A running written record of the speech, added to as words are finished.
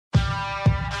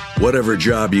Whatever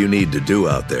job you need to do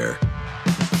out there,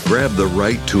 grab the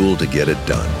right tool to get it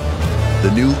done.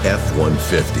 The new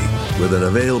F-150 with an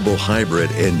available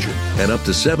hybrid engine and up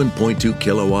to 7.2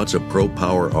 kilowatts of Pro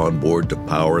Power on board to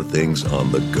power things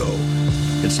on the go.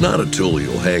 It's not a tool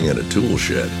you'll hang in a tool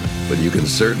shed, but you can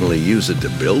certainly use it to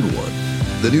build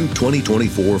one. The new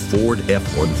 2024 Ford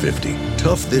F-150.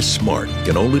 Tough this smart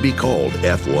can only be called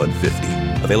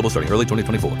F-150. Available starting early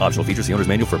 2024. Optional features, the owner's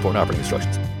manual for important operating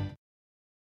instructions.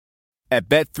 At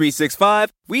Bet365,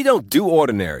 we don't do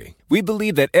ordinary. We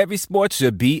believe that every sport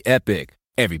should be epic.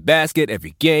 Every basket,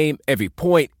 every game, every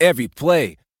point, every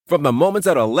play. From the moments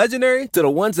that are legendary to the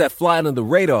ones that fly under the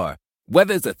radar.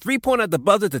 Whether it's a three-pointer at the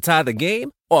buzzer to tie the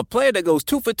game or a player that goes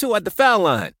 2 for 2 at the foul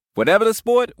line. Whatever the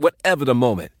sport, whatever the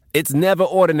moment. It's never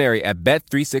ordinary at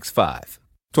Bet365.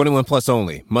 21 plus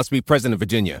only. Must be present in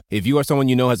Virginia. If you or someone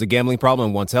you know has a gambling problem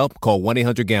and wants help, call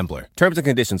 1-800-GAMBLER. Terms and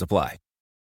conditions apply.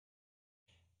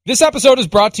 This episode is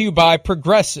brought to you by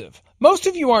Progressive. Most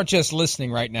of you aren't just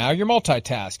listening right now, you're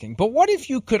multitasking. But what if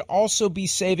you could also be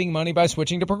saving money by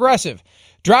switching to Progressive?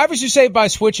 Drivers who save by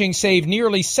switching save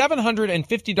nearly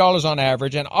 $750 on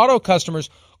average, and auto customers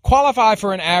qualify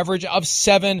for an average of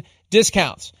 7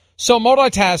 discounts. So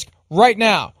multitask right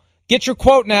now. Get your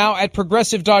quote now at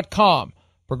Progressive.com.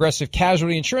 Progressive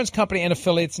Casualty Insurance Company and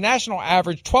affiliates national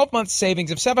average 12-month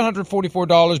savings of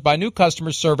 $744 by new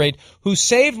customers surveyed who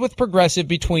saved with Progressive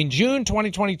between June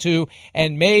 2022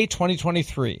 and May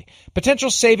 2023. Potential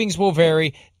savings will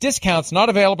vary. Discounts not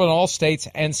available in all states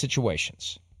and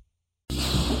situations.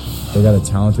 They got a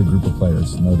talented group of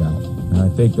players, no doubt. And I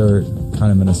think they're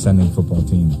kind of an ascending football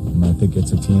team. And I think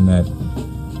it's a team that,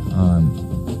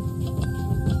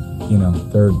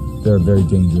 they're a very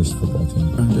dangerous football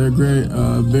team. They're great,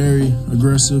 very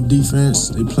aggressive defense.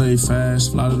 They play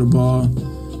fast, fly to the ball.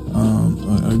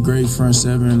 A great front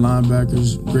seven,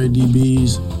 linebackers, great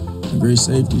DBs, a great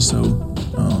safety. So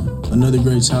another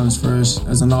great challenge for us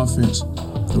as an offense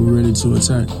that we're ready to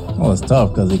attack. Well, it's tough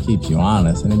because it keeps you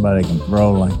honest. Anybody can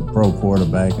throw like a pro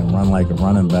quarterback and run like a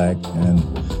running back.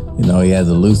 And, he has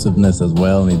elusiveness as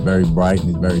well, and he's very bright, and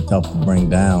he's very tough to bring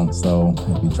down. So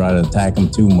if you try to attack him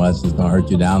too much, he's going to hurt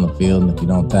you down the field. And if you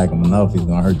don't attack him enough, he's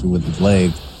going to hurt you with his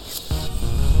legs.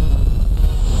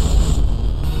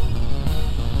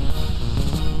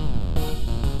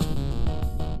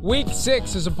 Week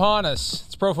 6 is upon us.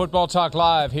 It's Pro Football Talk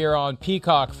Live here on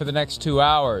Peacock for the next 2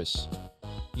 hours.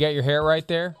 You got your hair right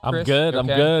there, Chris? I'm good. Okay? I'm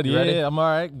good. You Yeah, ready? I'm all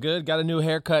right. Good. Got a new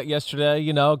haircut yesterday.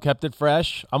 Kept it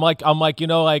fresh. I'm like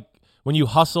when you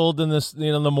hustled in this,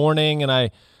 in the morning, and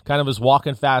I kind of was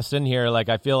walking fast in here. Like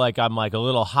I feel like I'm like a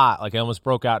little hot. Like I almost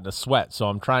broke out into sweat. So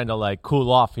I'm trying to like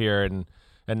cool off here and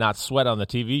not sweat on the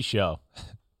TV show.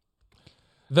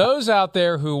 Those out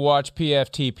there who watch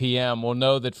PFT PM will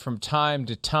know that from time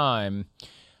to time,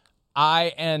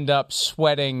 I end up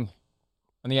sweating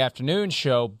on the afternoon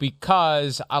show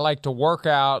because I like to work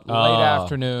out late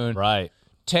afternoon, right?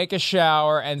 Take a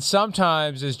shower, and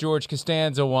sometimes, as George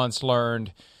Costanza once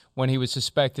learned when he was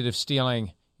suspected of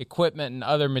stealing equipment and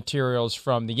other materials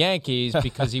from the Yankees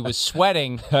because he was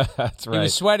sweating. That's right. He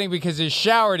was sweating because his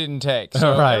shower didn't take.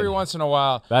 So right. Every once in a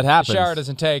while, that happens. The shower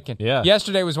doesn't take. And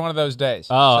yesterday was one of those days.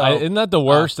 Isn't that the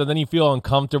worst? And then you feel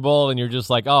uncomfortable, and you're just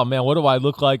like, oh, man, what do I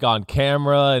look like on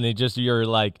camera? And you're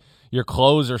like, your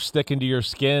clothes are sticking to your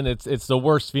skin. It's the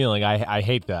worst feeling. I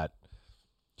hate that.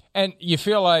 And you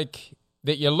feel like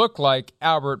that you look like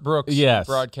Albert Brooks yes.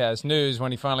 in broadcast news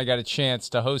when he finally got a chance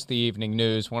to host the evening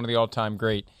news, one of the all-time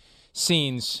great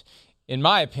scenes, in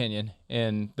my opinion,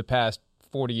 in the past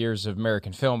 40 years of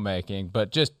American filmmaking.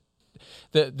 But just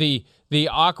the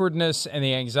awkwardness and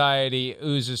the anxiety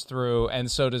oozes through,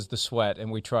 and so does the sweat,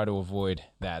 and we try to avoid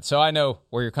that. So I know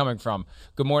where you're coming from.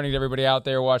 Good morning to everybody out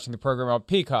there watching the program on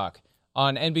Peacock,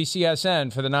 on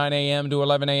NBCSN for the 9 a.m. to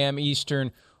 11 a.m.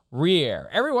 Eastern re-air.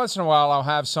 Every once in a while, I'll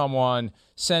have someone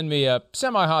send me a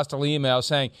semi-hostile email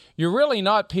saying, you're really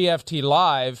not PFT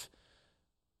Live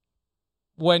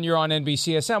when you're on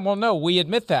NBCSN. Well, no, we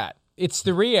admit that. It's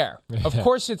the re-air. Of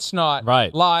course it's not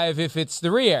right. live if it's the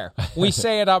re-air. We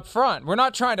say it up front. We're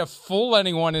not trying to fool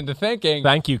anyone into thinking.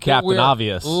 Thank you, Captain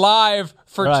Obvious. Live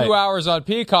for right. 2 hours on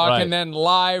Peacock right. and then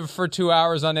live for 2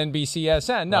 hours on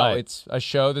NBCSN. No, right. It's a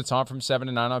show that's on from 7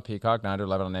 to 9 on Peacock, 9 to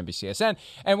 11 on NBCSN.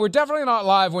 And we're definitely not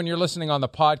live when you're listening on the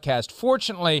podcast.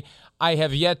 Fortunately, I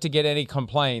have yet to get any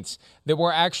complaints that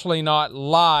we're actually not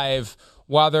live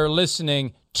while they're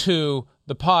listening to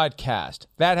the podcast.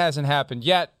 That hasn't happened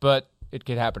yet, but it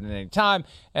could happen at any time.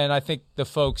 And I think the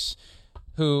folks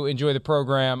who enjoy the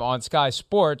program on Sky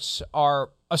Sports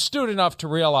are astute enough to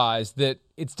realize that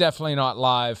it's definitely not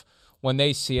live when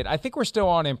they see it. I think we're still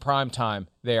on in prime time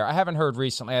there. I haven't heard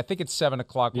recently. I think it's 7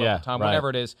 o'clock local time, whenever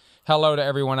it is. Hello to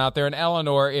everyone out there. And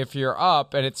Eleanor, if you're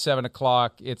up and it's 7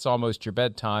 o'clock, it's almost your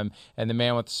bedtime, and the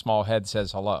man with the small head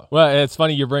says hello. Well, it's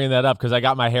funny you're bringing that up because I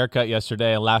got my hair cut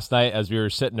yesterday, and last night as we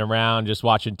were sitting around just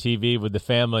watching TV with the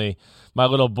family, my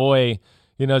little boy,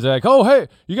 is like, "Oh, hey,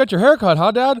 you got your hair cut,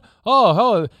 huh, Dad?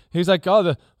 Oh, he's like,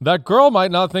 "Oh, that girl might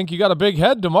not think you got a big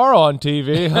head tomorrow on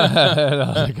TV." And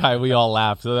I was like, we all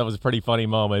laughed, so that was a pretty funny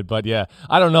moment. But yeah,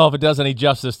 I don't know if it does any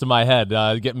justice to my head,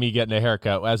 getting a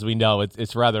haircut. As we know,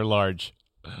 it's rather large.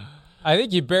 I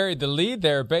think you buried the lead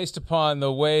there based upon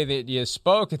the way that you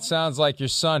spoke. It sounds like your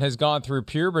son has gone through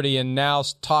puberty and now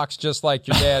talks just like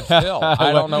your dad, Phil.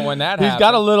 I don't know when that happened. He's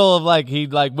got a little of he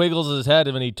wiggles his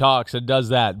head when he talks and does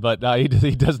that, but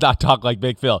he does not talk like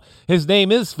Big Phil. His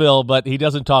name is Phil, but he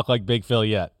doesn't talk like Big Phil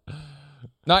yet.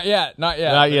 Not yet.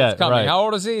 It's coming. Right. How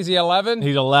old is he? Is he 11?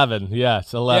 He's 11.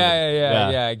 Yes, 11.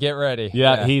 Yeah. Get ready.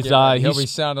 Yeah, he'll be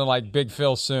sounding like Big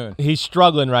Phil soon. He's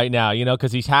struggling right now,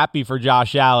 because he's happy for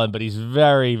Josh Allen, but he's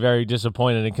very, very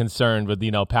disappointed and concerned with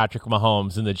Patrick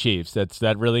Mahomes and the Chiefs.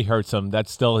 That really hurts him.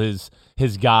 That's still his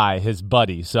guy, his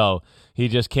buddy. So he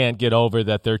just can't get over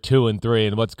that they're 2-3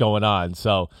 and what's going on.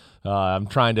 So I'm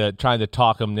trying to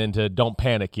talk him into don't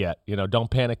panic yet. Don't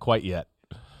panic quite yet.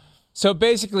 So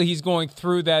basically, he's going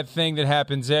through that thing that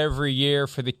happens every year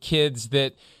for the kids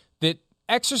that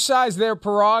exercise their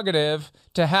prerogative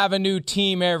to have a new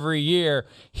team every year.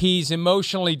 He's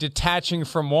emotionally detaching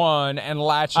from one and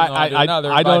latching on to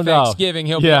another. By Thanksgiving,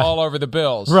 he'll be all over the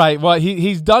Bills. Right. Well,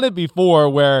 he's done it before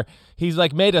where he's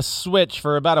made a switch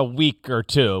for about a week or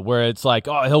two where it's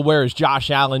he'll wear his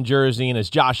Josh Allen jersey and his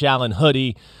Josh Allen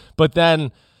hoodie, but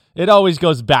then it always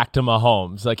goes back to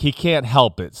Mahomes. He can't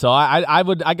help it. So I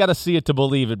got to see it to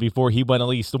believe it before he went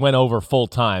over full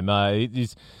time.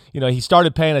 He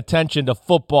started paying attention to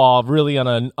football really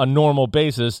on a normal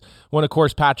basis when, of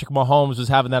course, Patrick Mahomes was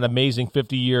having that amazing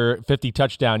 50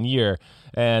 touchdown year,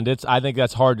 and I think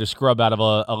that's hard to scrub out of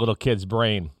a little kid's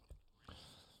brain.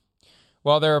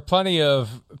 Well, there are plenty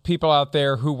of people out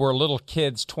there who were little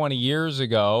kids 20 years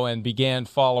ago and began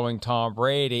following Tom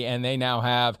Brady, and they now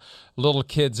have little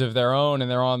kids of their own,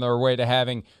 and they're on their way to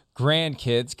having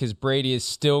grandkids because Brady is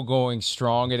still going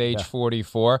strong at age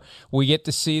 44. We get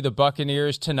to see the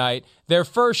Buccaneers tonight, their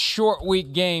first short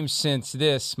week game since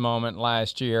this moment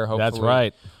last year, hopefully. That's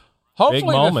right.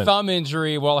 Hopefully the thumb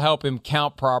injury will help him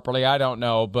count properly. I don't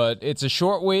know, but it's a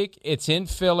short week. It's in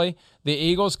Philly. The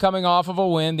Eagles coming off of a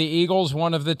win. The Eagles,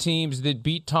 one of the teams that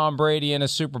beat Tom Brady in a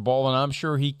Super Bowl, and I'm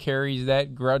sure he carries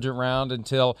that grudge around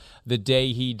until the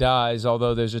day he dies,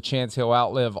 although there's a chance he'll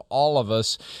outlive all of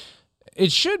us.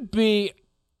 It should be,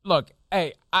 look,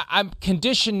 hey, I'm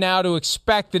conditioned now to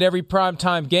expect that every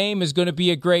primetime game is going to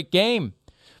be a great game,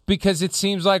 because it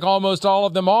seems like almost all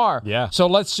of them are. Yeah. So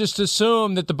let's just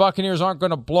assume that the Buccaneers aren't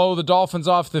going to blow the Dolphins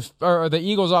or the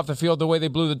Eagles off the field the way they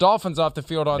blew the Dolphins off the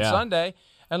field on Sunday.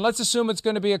 And let's assume it's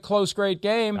going to be a close, great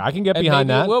game. I can get behind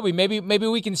that. Maybe it will be. Maybe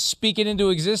we can speak it into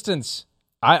existence.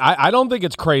 I don't think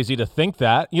it's crazy to think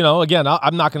that. Again,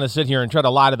 I'm not going to sit here and try to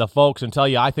lie to the folks and tell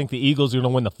you I think the Eagles are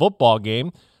going to win the football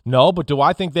game. No, but do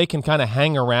I think they can kind of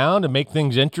hang around and make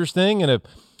things interesting? And if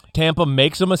Tampa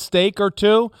makes a mistake or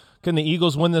two, can the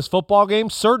Eagles win this football game?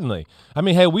 Certainly. I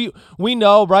mean, hey, we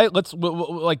know, right?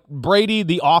 Like Brady,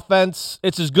 the offense,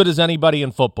 it's as good as anybody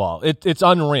in football. It's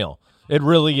unreal. It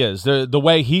really is. The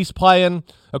way he's playing,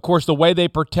 of course, the way they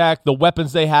protect, the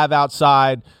weapons they have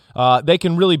outside, they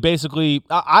can really basically,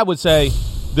 I would say,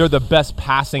 they're the best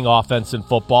passing offense in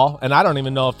football. And I don't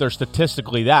even know if they're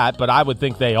statistically that, but I would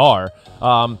think they are.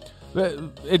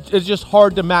 It's just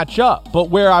hard to match up. But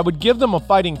where I would give them a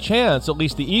fighting chance, at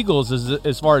least the Eagles, is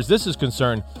as far as this is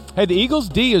concerned, hey, the Eagles'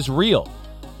 D is real.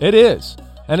 It is.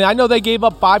 And I know they gave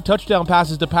up 5 touchdown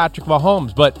passes to Patrick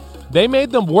Mahomes, but they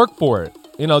made them work for it.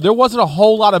 There wasn't a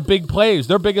whole lot of big plays.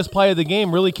 Their biggest play of the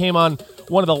game really came on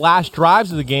one of the last drives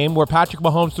of the game where Patrick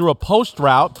Mahomes threw a post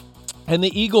route, and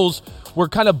the Eagles were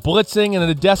kind of blitzing and in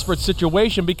a desperate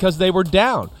situation because they were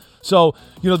down. So,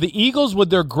 the Eagles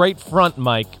with their great front,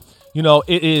 Mike,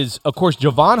 it is, of course,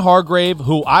 Javon Hargrave,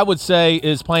 who I would say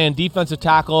is playing defensive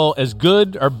tackle as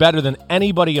good or better than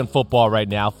anybody in football right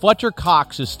now. Fletcher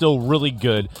Cox is still really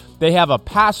good. They have a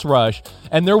pass rush,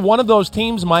 and they're one of those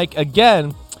teams, Mike,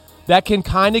 again, that can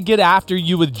kind of get after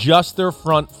you with just their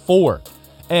front four.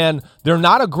 And they're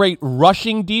not a great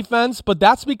rushing defense, but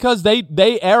that's because they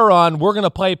err on, we're going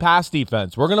to play pass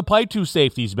defense. We're going to play 2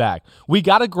 safeties back. We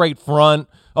got a great front.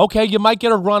 Okay, you might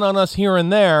get a run on us here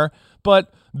and there,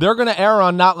 but they're going to err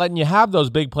on not letting you have those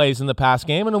big plays in the pass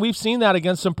game. And we've seen that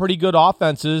against some pretty good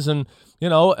offenses. And,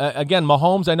 again,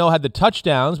 Mahomes, I know, had the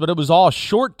touchdowns, but it was all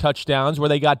short touchdowns where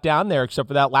they got down there, except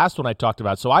for that last one I talked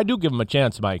about. So I do give him a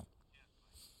chance, Mike.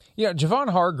 Yeah,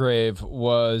 Javon Hargrave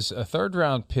was a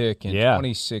third-round pick in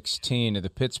 2016 of the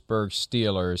Pittsburgh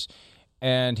Steelers,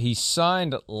 and he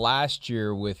signed last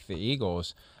year with the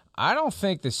Eagles. I don't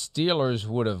think the Steelers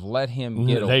would have let him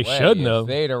get away if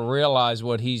they'd have realized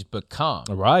what he's become.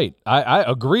 Right. I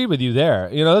agree with you there.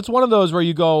 That's one of those where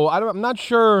you go, I'm not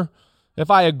sure if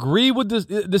I agree with this.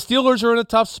 The Steelers are in a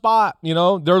tough spot.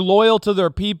 They're loyal to their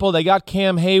people. They got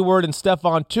Cam Hayward and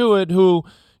Stephon Tuitt who,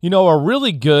 are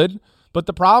really good. But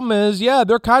the problem is,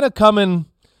 they're kind of coming,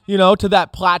 to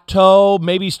that plateau,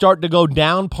 maybe starting to go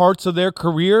down parts of their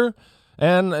career.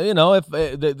 And, if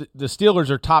the Steelers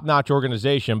are a top-notch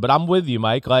organization, but I'm with you,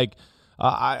 Mike. Like,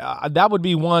 that would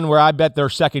be one where I bet they're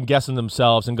second-guessing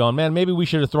themselves and going, man, maybe we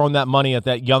should have thrown that money at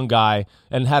that young guy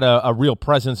and had a real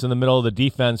presence in the middle of the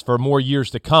defense for more years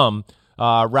to come,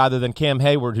 rather than Cam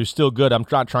Hayward, who's still good. I'm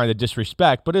not trying to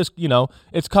disrespect, but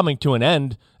it's coming to an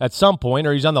end at some point,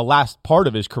 or he's on the last part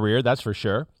of his career, that's for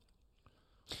sure.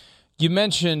 You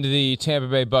mentioned the Tampa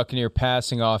Bay Buccaneer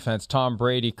passing offense. Tom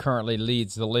Brady currently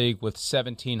leads the league with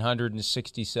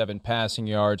 1,767 passing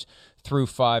yards through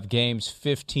 5 games,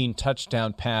 15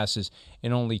 touchdown passes,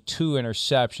 and only 2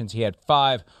 interceptions. He had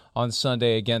 5 on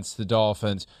Sunday against the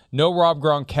Dolphins. No Rob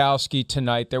Gronkowski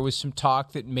tonight. There was some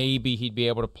talk that maybe he'd be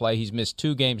able to play. He's missed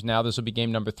 2 games now. This will be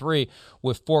game number 3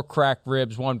 with 4 cracked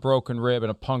ribs, 1 broken rib,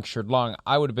 and a punctured lung.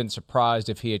 I would have been surprised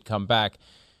if he had come back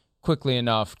quickly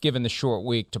enough, given the short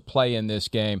week, to play in this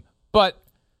game. But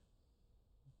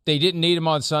they didn't need him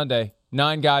on Sunday.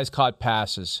 9 guys caught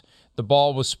passes. The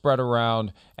ball was spread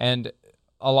around, and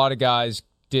a lot of guys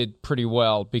did pretty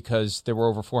well because there were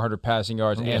over 400 passing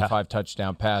yards and 5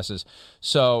 touchdown passes.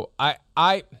 So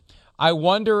I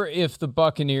wonder if the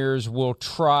Buccaneers will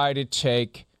try to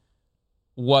take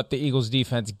what the Eagles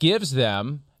defense gives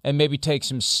them and maybe take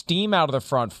some steam out of the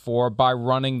front 4 by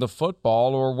running the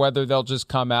football, or whether they'll just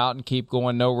come out and keep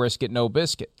going no risk it, no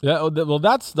biscuit. Yeah, well,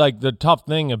 that's like the tough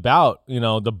thing about,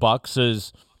 the Bucs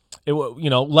is,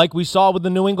 like we saw with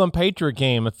the New England Patriot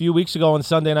game a few weeks ago on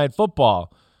Sunday Night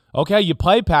Football. Okay, you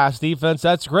play pass defense,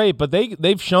 that's great, but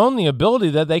they've shown the ability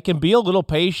that they can be a little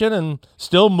patient and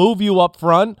still move you up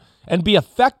front and be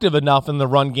effective enough in the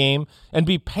run game and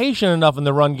be patient enough in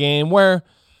the run game where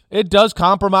it does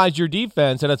compromise your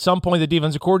defense, and at some point the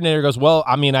defensive coordinator goes, well,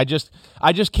 I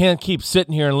just can't keep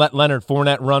sitting here and let Leonard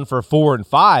Fournette run for 4 and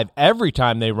 5 every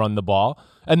time they run the ball,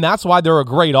 and that's why they're a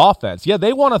great offense. Yeah,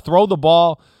 they want to throw the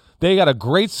ball. They got a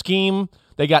great scheme.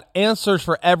 They got answers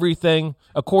for everything.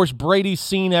 Of course, Brady's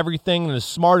seen everything and is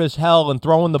smart as hell and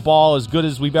throwing the ball as good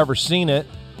as we've ever seen it,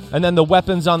 and then the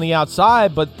weapons on the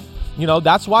outside, but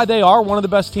that's why they are one of the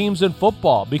best teams in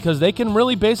football, because they can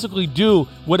really basically do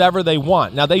whatever they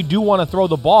want. Now, they do want to throw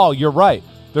the ball. You're right.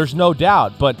 There's no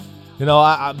doubt. But,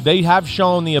 they have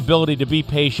shown the ability to be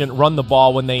patient, run the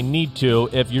ball when they need to,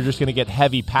 if you're just going to get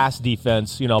heavy pass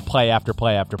defense, play after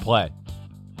play after play.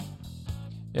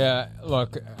 Yeah,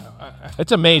 look.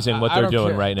 It's amazing what they're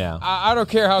doing right now. I don't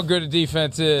care how good a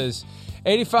defense is.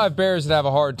 85 Bears would have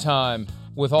a hard time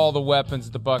with all the weapons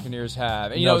the Buccaneers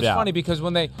have. And, it's funny because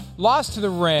when they lost to the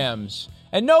Rams,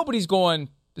 and nobody's going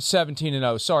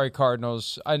 17-0. Sorry,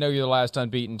 Cardinals. I know you're the last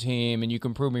unbeaten team, and you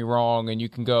can prove me wrong, and you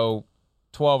can go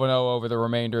 12-0 over the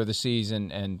remainder of the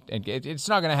season, and it's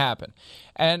not going to happen.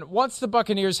 And once the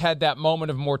Buccaneers had that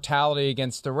moment of mortality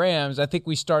against the Rams, I think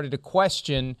we started to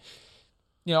question,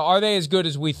 are they as good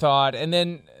as we thought? And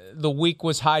then the week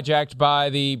was hijacked by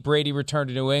the Brady return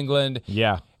to New England.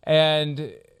 Yeah. And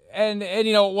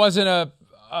it wasn't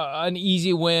an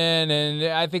easy win, and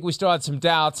I think we still had some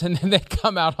doubts, and then they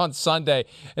come out on Sunday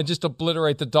and just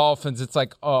obliterate the Dolphins. It's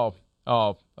like, oh,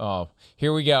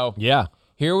 here we go. Yeah.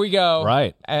 Here we go.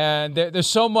 Right. And there's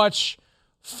so much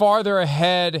farther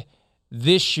ahead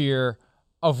this year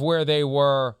of where they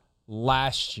were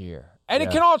last year. And it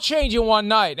can all change in one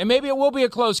night, and maybe it will be a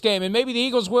close game, and maybe the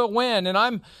Eagles will win, and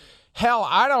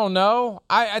I don't know.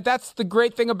 That's the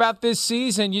great thing about this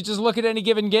season. You just look at any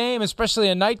given game, especially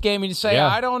a night game, and you say,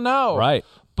 I don't know. Right.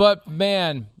 But,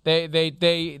 man,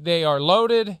 they are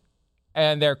loaded,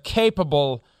 and they're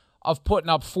capable of putting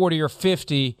up 40 or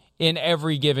 50 in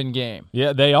every given game.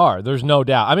 Yeah, they are. There's no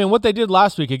doubt. I mean, what they did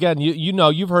last week, again,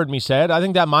 you've heard me say it. I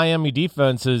think that Miami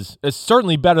defense is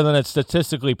certainly better than it's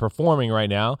statistically performing right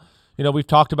now. We've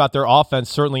talked about their offense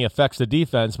certainly affects the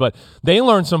defense, but they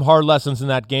learned some hard lessons in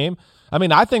that game. I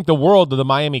mean, I think the world of the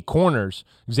Miami corners,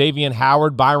 Xavier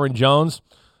Howard, Byron Jones,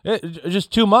 it's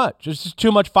just too much. It's just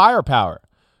too much firepower.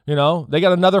 You know, they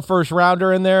got another first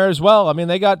rounder in there as well. I mean,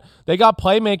 they got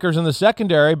playmakers in the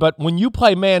secondary, but when you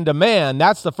play man to man,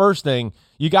 that's the first thing.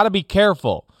 You got to be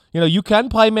careful. You know, you can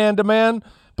play man to man,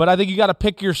 but I think you got to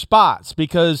pick your spots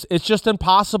because it's just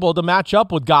impossible to match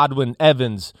up with Godwin,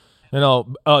 Evans,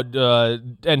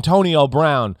 Antonio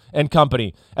Brown and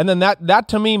company. And then that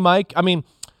to me, Mike, I mean,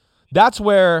 that's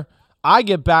where I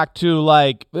get back to,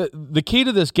 like, the key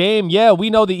to this game. Yeah, we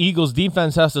know the Eagles'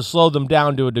 defense has to slow them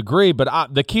down to a degree,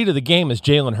 but the key to the game is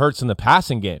Jalen Hurts in the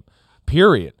passing game,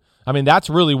 period. I mean, that's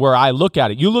really where I look at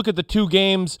it. You look at the two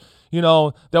games,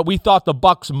 that we thought the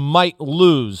Bucs might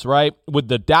lose, right, with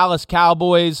the Dallas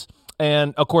Cowboys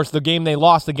and, of course, the game they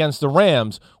lost against the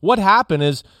Rams. What happened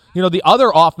is, the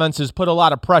other offenses put a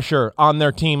lot of pressure on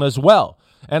their team as well.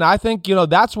 And I think,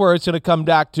 that's where it's going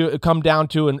to come down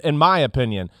to, in my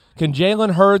opinion. Can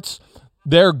Jalen Hurts,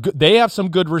 they have some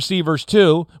good receivers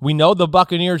too. We know the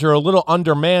Buccaneers are a little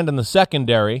undermanned in the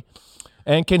secondary.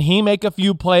 And can he make a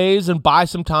few plays and buy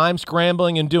some time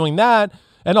scrambling and doing that,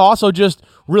 and also just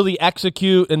really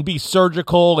execute and be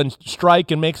surgical and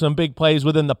strike and make some big plays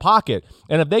within the pocket?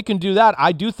 And if they can do that,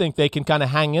 I do think they can kind of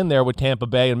hang in there with Tampa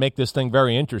Bay and make this thing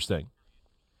very interesting.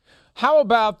 How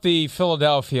about the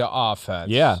Philadelphia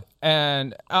offense? Yeah.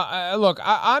 And look,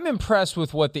 I'm impressed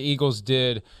with what the Eagles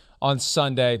did on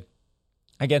Sunday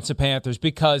against the Panthers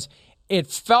because it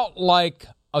felt like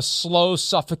a slow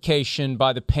suffocation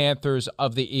by the Panthers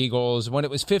of the Eagles. When it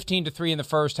was 15-3 in the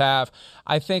first half,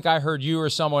 I think I heard you or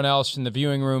someone else in the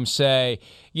viewing room say,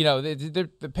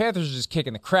 the Panthers are just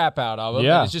kicking the crap out of them.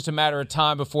 Yeah. And it's just a matter of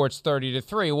time before it's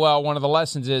 30-3. Well, one of the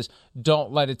lessons is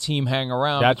don't let a team hang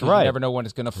around. That's because right. You never know when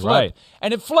it's going to flip. Right.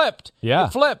 And it flipped. Yeah.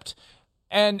 It flipped.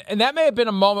 And that may have been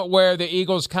a moment where the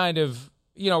Eagles kind of,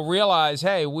 realize,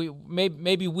 hey,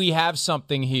 maybe we have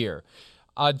something here.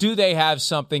 Do they have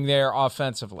something there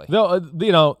offensively?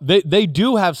 They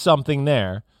do have something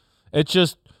there. It's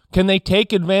just, can they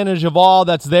take advantage of all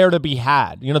that's there to be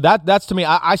had? That's to me,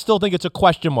 I still think it's a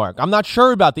question mark. I'm not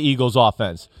sure about the Eagles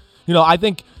offense. I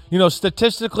think,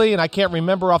 statistically, and I can't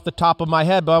remember off the top of my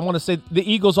head, but I want to say the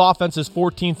Eagles offense is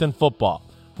 14th in football,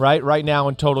 right now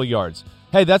in total yards.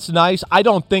 Hey, that's nice. I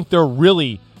don't think they're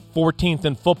really 14th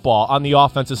in football on the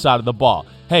offensive side of the ball.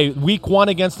 Hey, week 1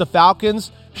 against the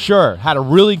Falcons, sure, had a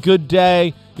really good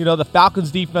day. The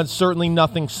Falcons defense, certainly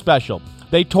nothing special.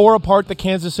 They tore apart the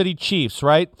Kansas City Chiefs,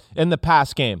 right, in the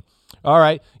pass game. All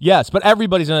right, yes, but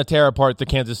everybody's going to tear apart the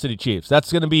Kansas City Chiefs.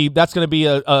 That's going to be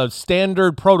a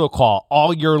standard protocol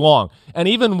all year long. And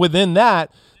even within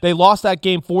that, they lost that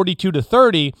game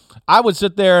 42-30. I would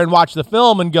sit there and watch the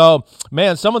film and go,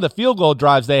 man, some of the field goal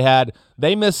drives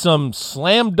they missed some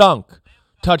slam dunk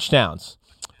touchdowns.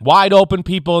 Wide open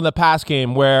people in the pass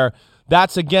game where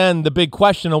that's, again, the big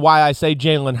question of why I say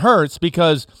Jalen Hurts,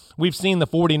 because we've seen the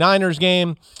 49ers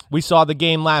game. We saw the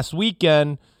game last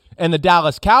weekend and the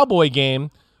Dallas Cowboy game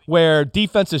where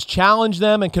defenses challenge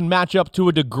them and can match up to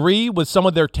a degree with some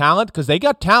of their talent because they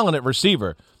got talent at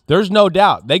receiver. There's no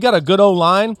doubt. They got a good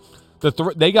O-line.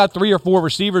 They got 3 or 4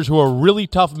 receivers who are really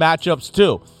tough matchups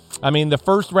too. I mean, the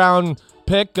first-round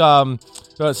pick,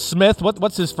 Smith,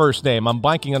 what's his first name? I'm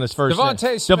blanking on his first name.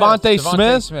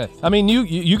 Devontae Smith. I mean,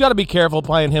 you got to be careful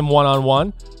playing him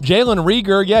one-on-one. Jalen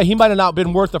Reagor, yeah, he might have not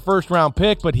been worth the first-round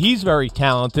pick, but he's very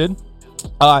talented.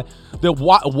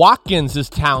 Watkins is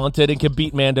talented and can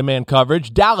beat man-to-man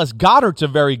coverage. Dallas Goedert's a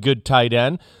very good tight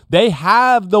end. They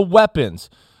have the weapons,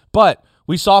 but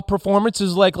we saw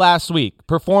performances like last week,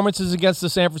 performances against the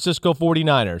San Francisco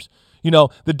 49ers.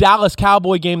 The Dallas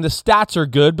Cowboy game, the stats are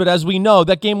good, but as we know,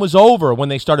 that game was over when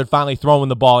they started finally throwing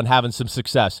the ball and having some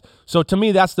success. So to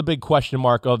me, that's the big question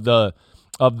mark of the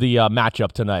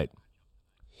matchup tonight.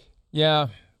 Yeah.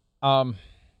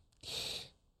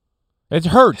 It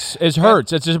hurts. It's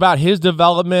just about his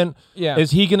development. Yeah.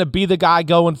 Is he going to be the guy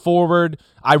going forward?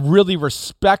 I really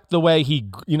respect the way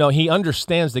he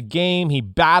understands the game. He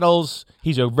battles.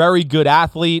 He's a very good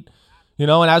athlete. And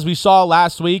as we saw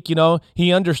last week,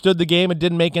 he understood the game and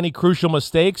didn't make any crucial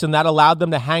mistakes, and that allowed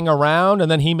them to hang around, and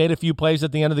then he made a few plays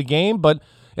at the end of the game. But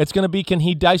it's going to be, can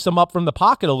he dice them up from the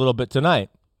pocket a little bit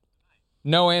tonight?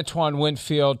 No Antoine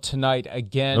Winfield tonight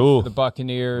again for the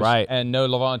Buccaneers, right. And no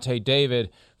Levante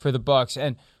David for the Bucs.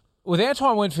 And with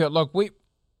Antoine Winfield, look,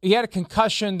 he had a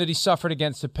concussion that he suffered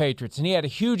against the Patriots, and he had a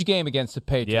huge game against the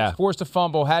Patriots. Yeah. Forced a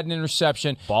fumble, had an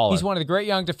interception. Baller. He's one of the great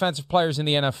young defensive players in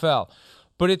the NFL.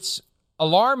 But it's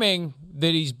alarming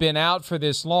that he's been out for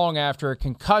this long after a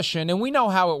concussion, and we know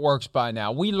how it works by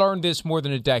now. We learned this more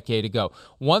than a decade ago.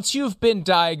 Once you've been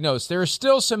diagnosed, there are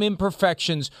still some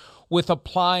imperfections with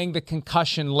applying the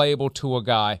concussion label to a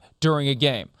guy during a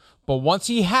game. But once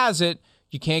he has it,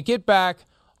 you can't get back.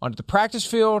 onto the practice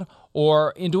field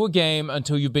or into a game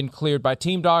until you've been cleared by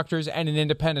team doctors and an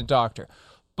independent doctor.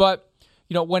 But,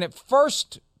 when it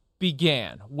first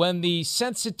began, when the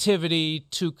sensitivity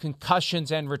to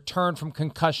concussions and return from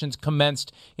concussions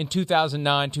commenced in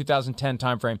 2009, 2010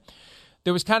 timeframe,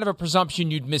 there was kind of a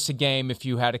presumption you'd miss a game if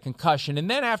you had a concussion. And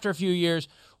then after a few years,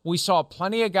 we saw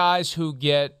plenty of guys who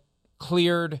get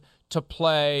cleared to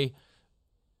play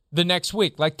the next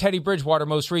week, like Teddy Bridgewater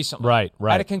most recently. Right.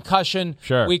 Had a concussion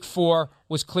week 4,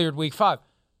 was cleared week 5.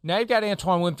 Now you've got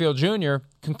Antoine Winfield Jr.,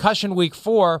 concussion week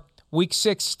 4, week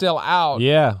 6 still out.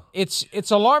 Yeah.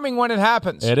 It's alarming when it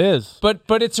happens. It is. But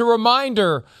it's a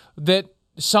reminder that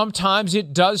sometimes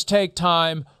it does take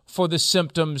time for the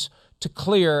symptoms to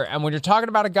clear. And when you're talking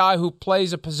about a guy who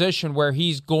plays a position where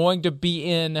he's going to be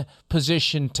in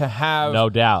position to have no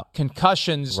doubt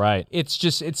concussions, right?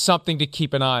 It's something to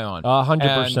keep an eye on.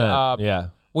 100%. Yeah.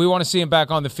 We want to see him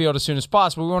back on the field as soon as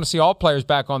possible. We want to see all players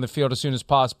back on the field as soon as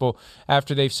possible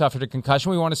after they've suffered a concussion.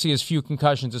 We want to see as few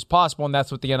concussions as possible, and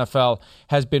that's what the NFL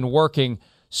has been working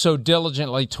so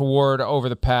diligently toward over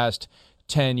the past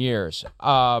 10 years. He's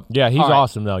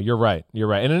awesome, though. You're right.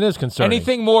 And it is concerning.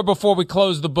 Anything more before we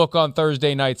close the book on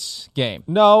Thursday night's game?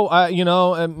 No,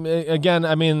 again,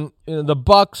 I mean, the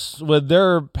Bucs with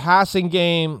their passing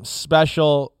game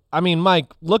special. I mean,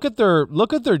 Mike, look at their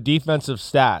defensive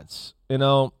stats. I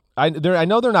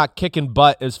know they're not kicking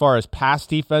butt as far as pass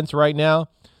defense right now,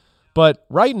 but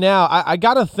right now I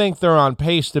got to think they're on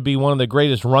pace to be one of the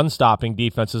greatest run-stopping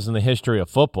defenses in the history of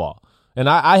football. And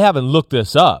I haven't looked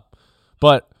this up,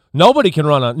 but nobody can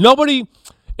run on nobody.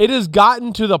 It has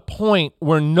gotten to the point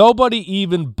where nobody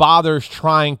even bothers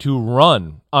trying to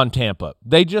run on Tampa.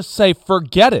 They just say,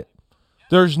 forget it.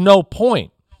 There's no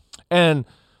point. And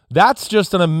that's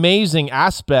just an amazing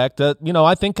aspect that,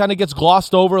 I think kind of gets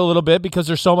glossed over a little bit because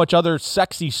there's so much other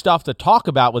sexy stuff to talk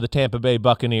about with the Tampa Bay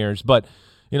Buccaneers. But,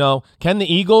 can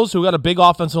the Eagles, who got a big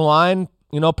offensive line,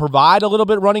 provide a little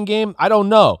bit running game? I don't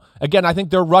know. Again, I think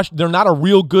they're not a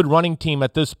real good running team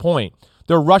at this point.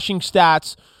 Their rushing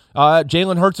stats,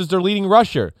 Jalen Hurts is their leading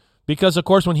rusher because, of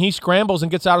course, when he scrambles and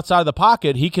gets outside of the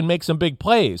pocket, he can make some big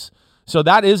plays. So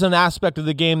that is an aspect of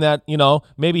the game that,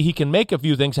 maybe he can make a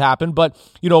few things happen. But,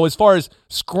 as far as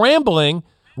scrambling,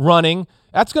 running,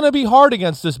 that's going to be hard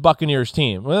against this Buccaneers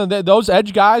team. Those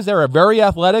edge guys, they're very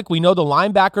athletic. We know the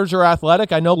linebackers are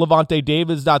athletic. I know Levante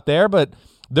David's not there, but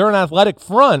they're an athletic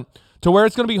front to where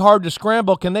it's going to be hard to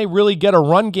scramble. Can they really get a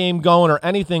run game going or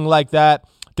anything like that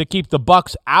to keep the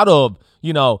Bucs out of,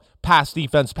 pass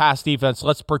defense.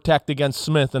 Let's protect against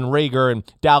Smith and Rager and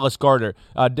Dallas Goedert.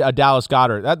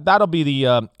 That'll be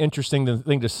the interesting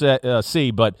thing to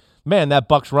see. But, man, that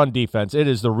Bucs run defense, it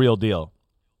is the real deal.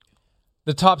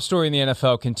 The top story in the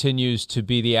NFL continues to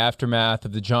be the aftermath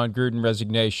of the John Gruden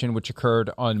resignation, which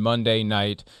occurred on Monday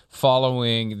night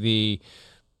following the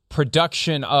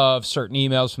production of certain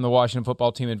emails from the Washington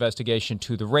football team investigation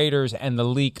to the Raiders and the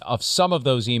leak of some of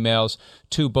those emails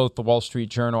to both the Wall Street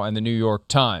Journal and the New York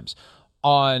Times.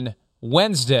 On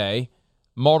Wednesday,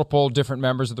 multiple different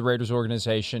members of the Raiders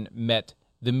organization met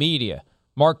the media.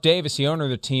 Mark Davis, the owner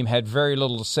of the team, had very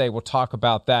little to say. We'll talk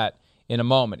about that in a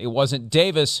moment. It wasn't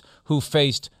Davis who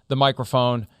faced the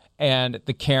microphone and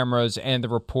the cameras and the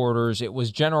reporters. It was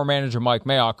General Manager Mike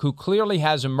Mayock, who clearly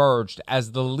has emerged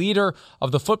as the leader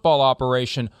of the football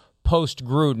operation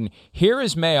post-Gruden. Here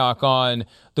is Mayock on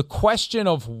the question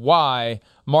of why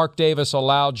Mark Davis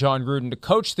allowed John Gruden to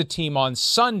coach the team on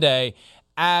Sunday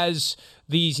as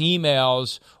these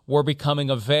emails were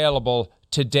becoming available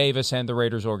to Davis and the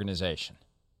Raiders organization.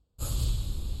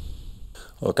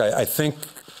 Look, I think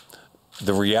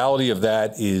the reality of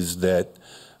that is that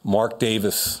Mark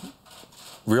Davis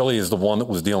really is the one that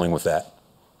was dealing with that,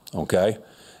 okay?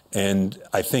 And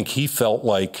I think he felt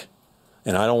like,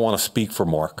 and I don't want to speak for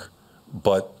Mark,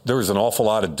 but there was an awful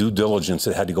lot of due diligence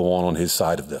that had to go on his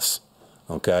side of this,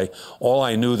 okay? All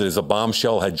I knew that is a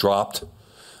bombshell had dropped.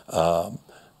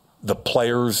 The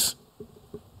players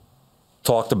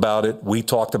talked about it. We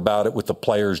talked about it with the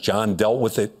players. John dealt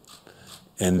with it.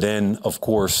 And then, of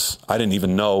course, I didn't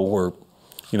even know where,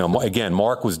 again,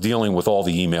 Mark was dealing with all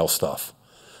the email stuff.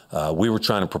 We were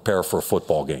trying to prepare for a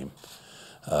football game.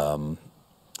 And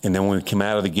then when we came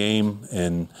out of the game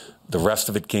and the rest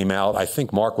of it came out, I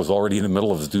think Mark was already in the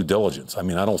middle of his due diligence. I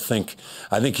mean, I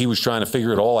think he was trying to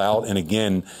figure it all out. And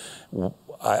again,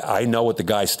 I know what the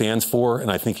guy stands for,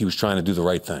 and I think he was trying to do the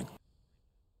right thing.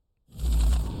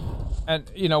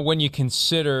 And, when you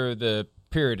consider the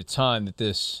period of time that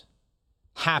this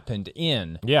happened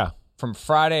in, from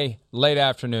Friday late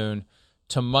afternoon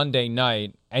to Monday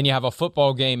night, and you have a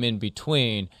football game in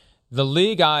between, the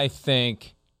league, I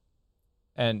think,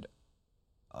 and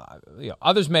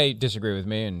others may disagree with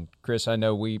me, and Chris, I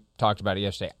know we talked about it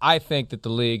yesterday. I think that the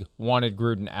league wanted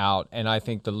Gruden out, and I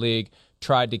think the league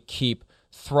tried to keep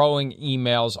throwing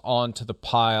emails onto the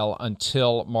pile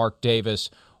until Mark Davis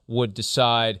would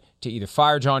decide to either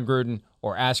fire John Gruden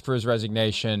or ask for his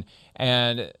resignation,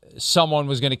 and someone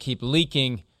was going to keep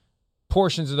leaking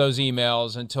portions of those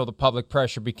emails until the public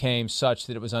pressure became such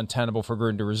that it was untenable for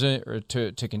Gruden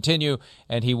to continue,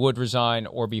 and he would resign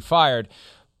or be fired.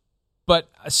 But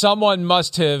someone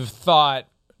must have thought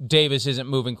Davis isn't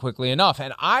moving quickly enough.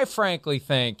 And I frankly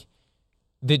think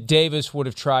that Davis would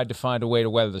have tried to find a way to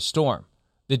weather the storm.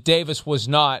 That Davis was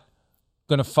not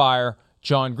going to fire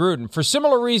John Gruden. For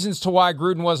similar reasons to why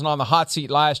Gruden wasn't on the hot seat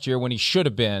last year when he should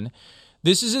have been.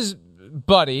 This is his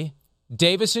buddy.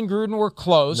 Davis and Gruden were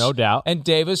close. No doubt. And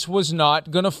Davis was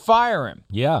not going to fire him.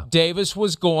 Yeah. Davis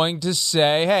was going to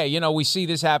say, hey, we see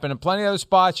this happen in plenty of other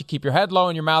spots. You keep your head low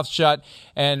and your mouth shut,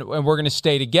 and we're going to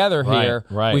stay together here.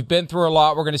 Right. We've been through a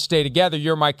lot. We're going to stay together.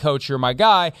 You're my coach. You're my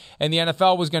guy. And the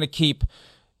NFL was going to keep,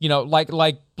 like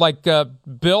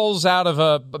bills out of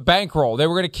a bankroll. They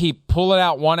were going to keep pulling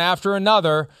out one after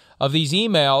another of these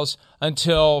emails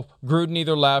until Gruden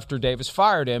either left or Davis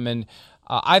fired him. And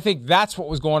I think that's what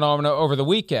was going on over the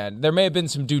weekend. There may have been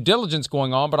some due diligence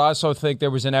going on, but I also think there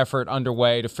was an effort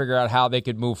underway to figure out how they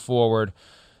could move forward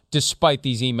despite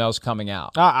these emails coming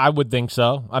out. I would think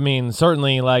so. I mean,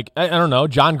 certainly, I don't know,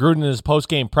 John Gruden in his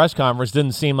post-game press conference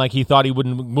didn't seem like he thought he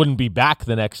wouldn't be back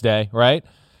the next day, right?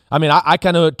 I mean, I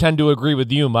kind of tend to agree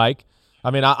with you, Mike.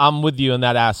 I mean, I'm with you in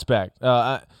that aspect.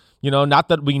 Not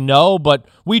that we know, but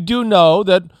we do know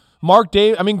that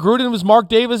Gruden was Mark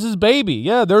Davis's baby.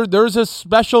 Yeah, there's a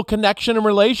special connection and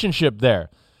relationship there.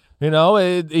 He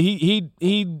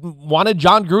wanted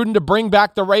John Gruden to bring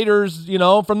back the Raiders,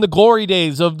 from the glory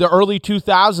days of the early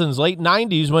 2000s, late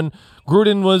 90s, when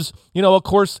Gruden was, of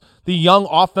course, the young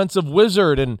offensive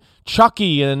wizard and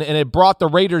Chucky, and it brought the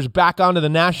Raiders back onto the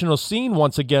national scene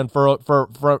once again for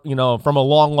from a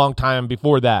long, long time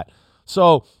before that.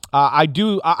 So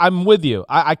I'm with you.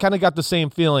 I kind of got the same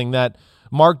feeling that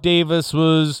Mark Davis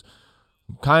was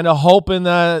kind of hoping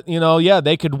that,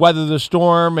 they could weather the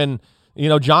storm and,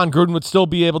 John Gruden would still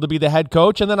be able to be the head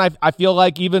coach. And then I feel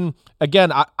like even,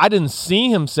 again, I didn't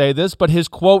see him say this, but his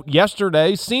quote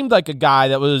yesterday seemed like a guy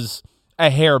that was a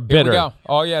hair bitter. Here we go.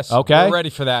 Oh, yes. Okay. We're ready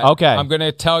for that. Okay. I'm going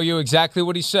to tell you exactly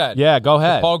what he said. Yeah, go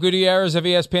ahead. Paul Gutierrez of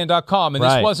ESPN.com. And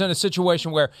Right. This wasn't a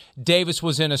situation where Davis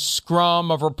was in a scrum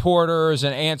of reporters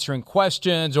and answering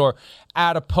questions or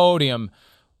at a podium.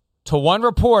 To one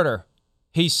reporter,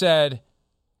 he said,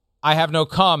 I have no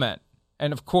comment.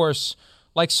 And, of course,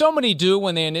 like so many do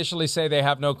when they initially say they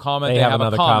have no comment, they have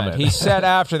another a comment. comment. He said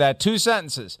after that, 2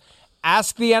 sentences,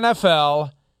 ask the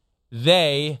NFL,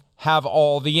 they have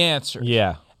all the answers.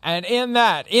 Yeah. And in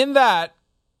that,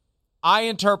 I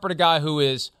interpret a guy who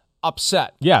is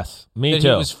upset. Yes, me that too.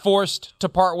 He was forced to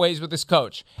part ways with his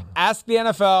coach. Ask the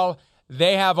NFL,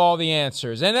 they have all the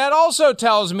answers. And that also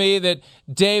tells me that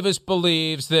Davis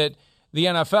believes that the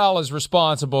NFL is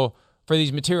responsible for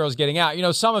these materials getting out.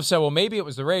 Some have said, well, maybe it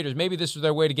was the Raiders. Maybe this was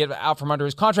their way to get out from under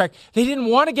his contract. They didn't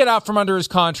want to get out from under his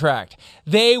contract.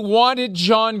 They wanted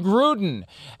John Gruden.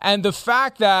 And the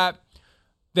fact that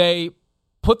they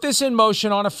put this in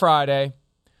motion on a Friday,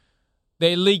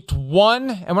 they leaked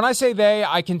one, and when I say they,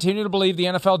 I continue to believe the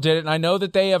NFL did it, and I know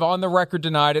that they have on the record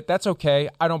denied it. That's okay.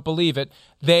 I don't believe it.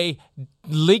 They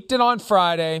leaked it on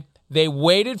Friday. They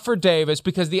waited for Davis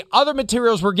because the other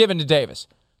materials were given to Davis.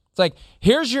 It's like,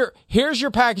 here's your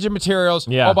package of materials.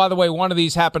 Yeah. Oh, by the way, one of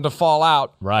these happened to fall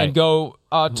out and go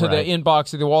to the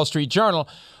inbox of the Wall Street Journal.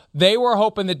 They were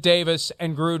hoping that Davis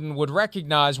and Gruden would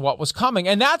recognize what was coming.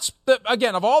 And that's,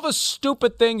 again, of all the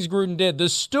stupid things Gruden did, the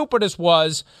stupidest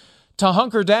was to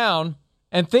hunker down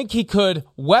and think he could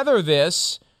weather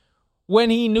this when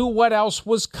he knew what else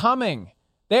was coming.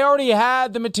 They already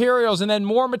had the materials, and then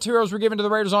more materials were given to the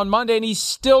Raiders on Monday, and he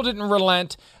still didn't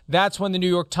relent. That's when the New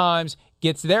York Times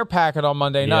gets their packet on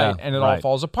Monday night, and it all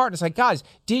falls apart. It's like, guys,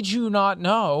 did you not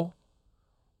know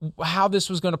how this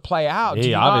was going to play out? Yeah, Do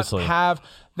you obviously not have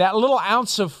that little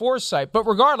ounce of foresight? But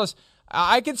regardless,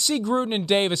 I could see Gruden and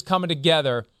Davis coming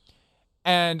together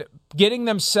and getting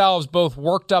themselves both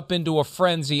worked up into a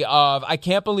frenzy of, I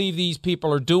can't believe these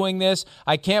people are doing this.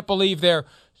 I can't believe they're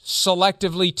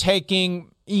selectively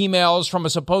taking emails from a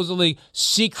supposedly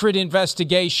secret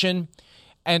investigation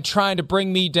and trying to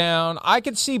bring me down. I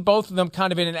could see both of them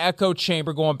kind of in an echo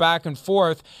chamber going back and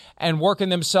forth and working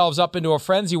themselves up into a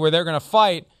frenzy where they're going to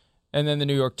fight. And then the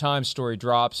New York Times story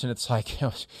drops, and it's like,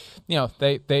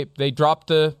 they dropped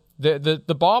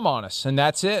the bomb on us, and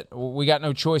that's it. We got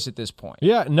no choice at this point.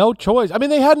 Yeah, no choice. I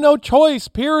mean, they had no choice,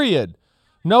 period.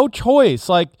 No choice.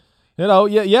 Like,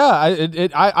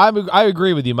 I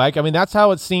agree with you, Mike. I mean, that's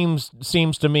how it seems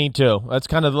to me too. That's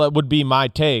kind of would be my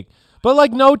take. But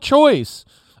like, no choice.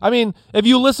 I mean, if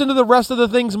you listen to the rest of the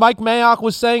things Mike Mayock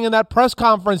was saying in that press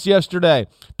conference yesterday,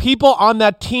 people on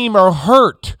that team are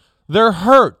hurt. They're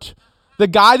hurt. The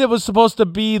guy that was supposed to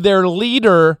be their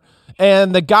leader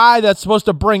and the guy that's supposed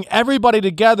to bring everybody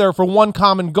together for one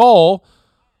common goal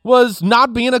was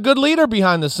not being a good leader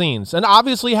behind the scenes and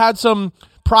obviously had some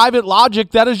private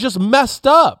logic that is just messed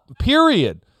up,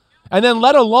 period. And then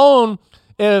let alone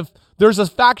if there's a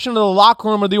faction of the locker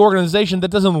room or the organization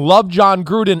that doesn't love John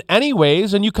Gruden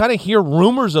anyways, and you kind of hear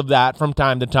rumors of that from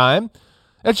time to time.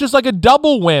 It's just like a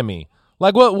double whammy.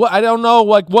 Like what I don't know,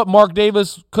 like what Mark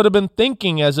Davis could have been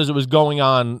thinking as it was going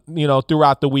on,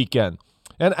 throughout the weekend.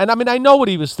 And I mean, I know what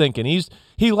he was thinking.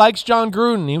 He likes John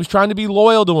Gruden. He was trying to be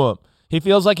loyal to him. He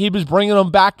feels like he was bringing him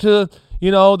back to,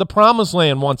 the promised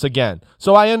land once again.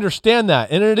 So I understand that,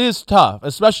 and it is tough,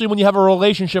 especially when you have a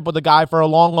relationship with a guy for a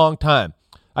long, long time.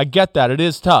 I get that. It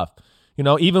is tough.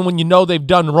 Even when they've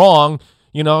done wrong,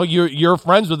 you're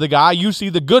friends with the guy. You see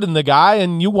the good in the guy,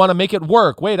 and you want to make it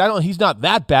work. Wait, he's not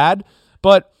that bad.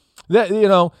 But,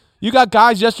 you got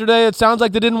guys yesterday, it sounds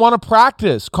like they didn't want to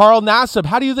practice. Carl Nassib,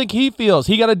 how do you think he feels?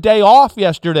 He got a day off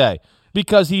yesterday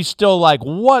because he's still like,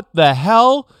 what the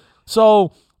hell?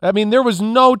 So, I mean, there was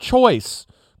no choice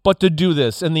but to do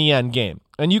this in the end game.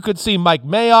 And you could see Mike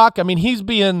Mayock. I mean, he's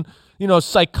being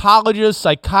psychologist,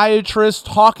 psychiatrist,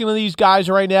 talking to these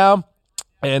guys right now.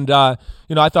 And, I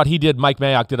thought Mike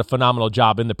Mayock did a phenomenal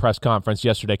job in the press conference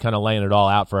yesterday, kind of laying it all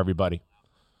out for everybody.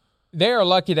 They are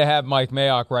lucky to have Mike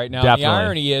Mayock right now. Definitely. The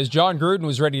irony is John Gruden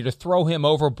was ready to throw him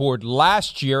overboard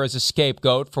last year as a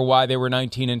scapegoat for why they were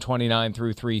 19-29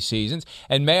 through 3 seasons.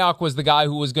 And Mayock was the guy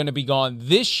who was going to be gone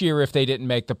this year if they didn't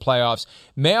make the playoffs.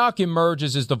 Mayock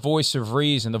emerges as the voice of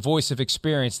reason, the voice of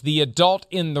experience, the adult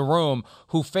in the room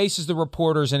who faces the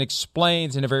reporters and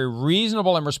explains in a very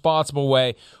reasonable and responsible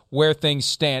way where things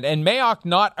stand. And Mayock,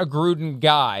 not a Gruden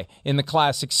guy in the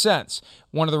classic sense.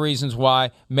 One of the reasons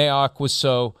why Mayock was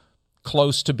so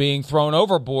close to being thrown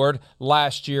overboard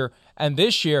last year and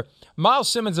this year. Miles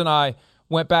Simmons and I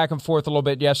went back and forth a little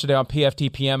bit yesterday on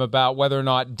PFT PM about whether or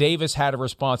not Davis had a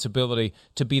responsibility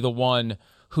to be the one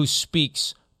who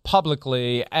speaks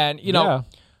publicly. And,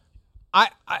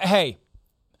 hey,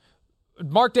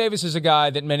 Mark Davis is a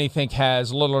guy that many think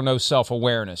has little or no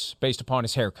self-awareness based upon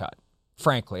his haircut,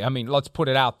 frankly. I mean, let's put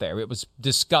it out there. It was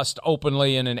discussed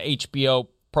openly in an HBO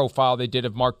profile they did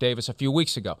of Mark Davis a few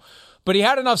weeks ago. But he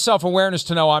had enough self-awareness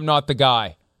to know I'm not the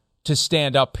guy to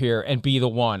stand up here and be the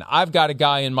one. I've got a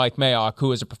guy in Mike Mayock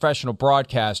who is a professional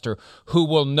broadcaster who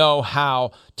will know how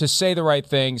to say the right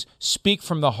things, speak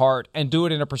from the heart, and do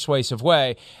it in a persuasive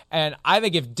way. And I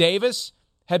think if Davis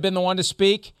had been the one to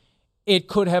speak, it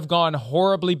could have gone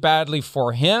horribly badly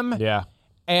for him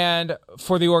and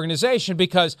for the organization,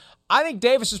 because I think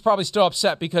Davis is probably still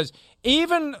upset because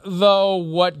even though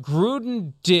what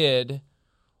Gruden did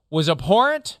was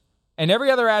abhorrent, and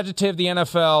every other adjective the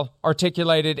NFL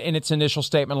articulated in its initial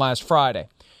statement last Friday.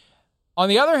 On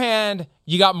the other hand,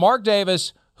 you got Mark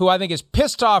Davis, who I think is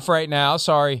pissed off right now,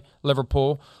 sorry,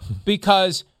 Liverpool,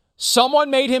 because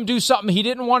someone made him do something he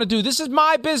didn't want to do. This is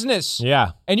my business.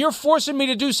 Yeah. And you're forcing me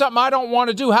to do something I don't want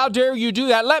to do. How dare you do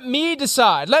that? Let me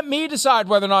decide. Let me decide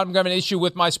whether or not I'm going to have an issue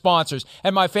with my sponsors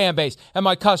and my fan base and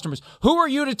my customers. Who are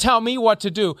you to tell me what to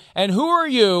do? And who are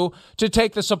you to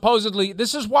take the supposedly...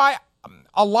 This is why...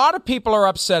 A lot of people are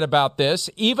upset about this,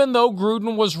 even though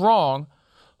Gruden was wrong.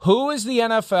 Who is the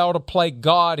NFL to play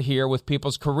God here with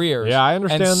people's careers? Yeah, I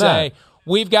understand and say,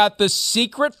 we've got the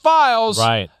secret files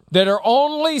that are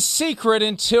only secret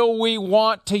until we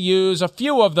want to use a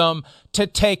few of them to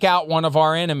take out one of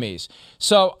our enemies.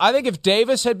 So I think if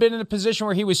Davis had been in a position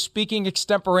where he was speaking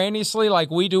extemporaneously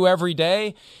like we do every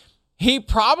day, he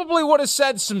probably would have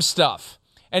said some stuff.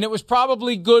 And it was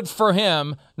probably good for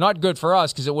him, not good for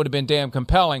us because it would have been damn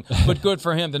compelling, but good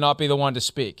for him to not be the one to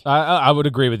speak. I would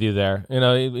agree with you there.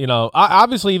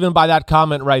 Obviously even by that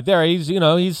comment right there,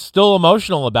 he's still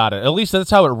emotional about it. At least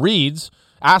that's how it reads.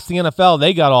 Ask the NFL,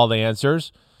 they got all the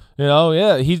answers.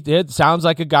 It sounds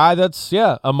like a guy that's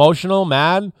emotional,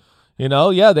 mad.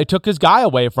 They took his guy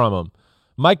away from him.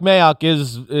 Mike Mayock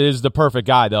is the perfect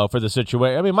guy though for the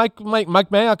situation. I mean, Mike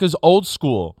Mayock is old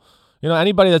school.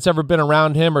 Anybody that's ever been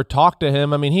around him or talked to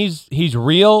him, I mean, he's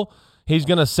real. He's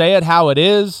going to say it how it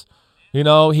is.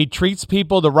 He treats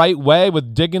people the right way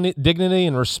with dignity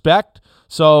and respect.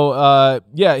 So,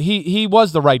 he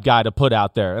was the right guy to put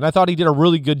out there. And I thought he did a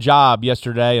really good job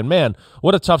yesterday. And, man,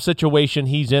 what a tough situation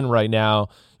he's in right now,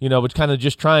 which kind of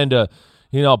just trying to,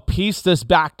 piece this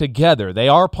back together. They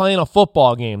are playing a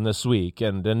football game this week,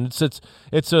 and it's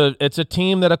a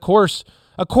team that, of course,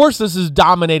 this is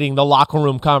dominating the locker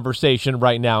room conversation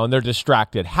right now, and they're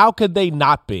distracted. How could they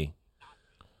not be?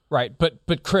 Right,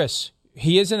 but Chris,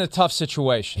 he is in a tough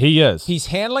situation. He is. He's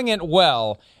handling it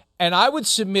well, and I would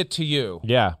submit to you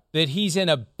that he's in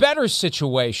a better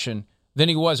situation than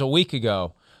he was a week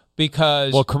ago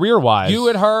because career-wise, you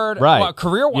had heard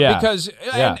career-wise because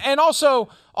and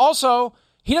also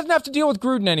he doesn't have to deal with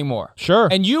Gruden anymore. Sure.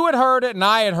 And you had heard it and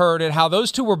I had heard it, how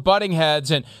those two were butting heads,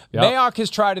 and Mayock has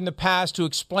tried in the past to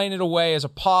explain it away as a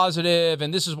positive,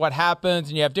 and this is what happens,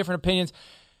 and you have different opinions.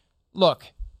 Look,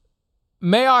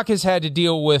 Mayock has had to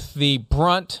deal with the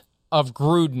brunt of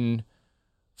Gruden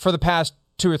for the past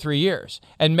 2 or 3 years.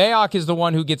 And Mayock is the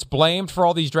one who gets blamed for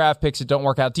all these draft picks that don't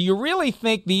work out. Do you really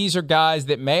think these are guys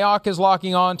that Mayock is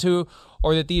locking onto,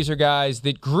 or that these are guys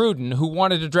that Gruden, who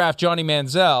wanted to draft Johnny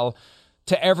Manziel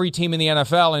to every team in the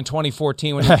NFL in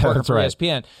 2014 when he was working for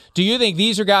ESPN, do you think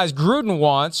these are guys Gruden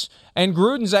wants, and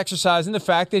Gruden's exercising the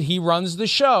fact that he runs the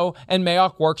show and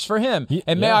Mayock works for him?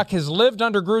 And Mayock has lived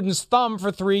under Gruden's thumb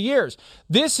for 3 years.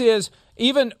 This is,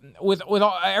 even with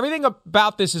all, everything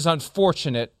about this is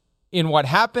unfortunate in what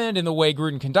happened, in the way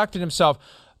Gruden conducted himself.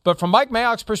 But from Mike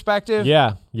Mayock's perspective,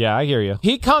 yeah, I hear you.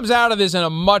 He comes out of this in a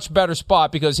much better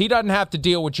spot because he doesn't have to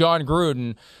deal with John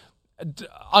Gruden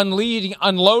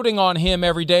unloading on him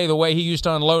every day the way he used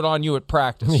to unload on you at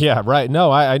practice. Yeah, right.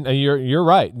 No, you're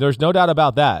right. There's no doubt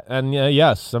about that. And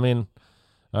yes, I mean,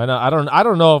 I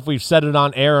don't know if we've said it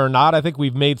on air or not. I think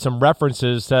we've made some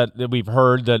references that we've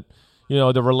heard that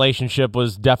the relationship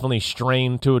was definitely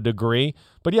strained to a degree.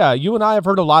 But yeah, you and I have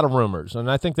heard a lot of rumors,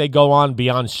 and I think they go on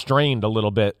beyond strained a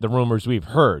little bit, the rumors we've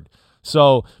heard.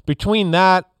 So between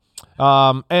that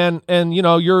and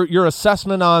your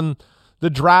assessment on the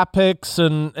draft picks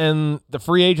and the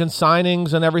free agent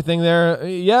signings and everything there,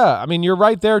 yeah, I mean, you're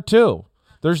right there too.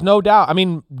 There's no doubt. I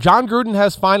mean, John Gruden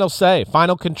has final say,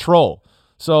 final control.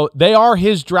 So they are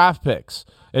his draft picks.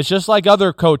 It's just like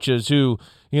other coaches who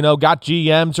got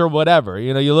GMs or whatever.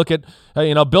 You look at,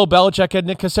 Bill Belichick had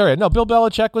Nick Caserio. No, Bill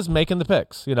Belichick was making the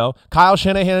picks. Kyle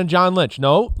Shanahan and John Lynch.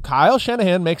 No, Kyle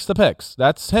Shanahan makes the picks.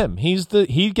 That's him.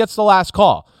 He gets the last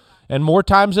call. And more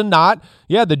times than not,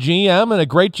 the GM and a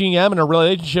great GM in a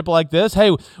relationship like this,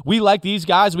 hey, we like these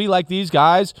guys,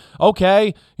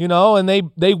 okay,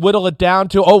 and they whittle it down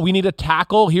to, we need a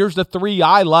tackle, here's the 3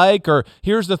 I like, or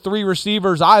here's the 3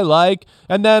 receivers I like,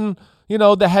 and then,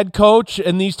 the head coach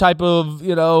in these type of,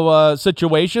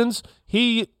 situations,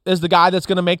 he is the guy that's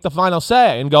going to make the final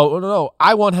say and go, no,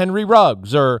 I want Henry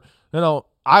Ruggs, or,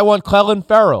 I want Clelin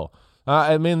Ferrell.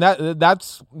 I mean,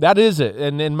 that is it.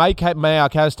 And Mike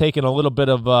Mayock has taken a little bit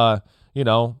of, a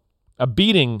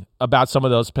beating about some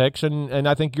of those picks. And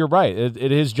I think you're right.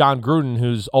 It is John Gruden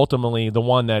who's ultimately the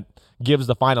one that gives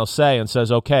the final say and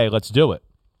says, okay, let's do it.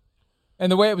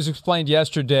 And the way it was explained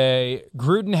yesterday,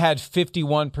 Gruden had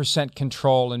 51%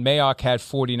 control and Mayock had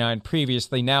 49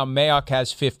 previously. Now Mayock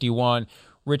has 51.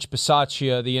 Rich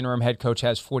Bisaccia, the interim head coach,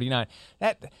 has 49.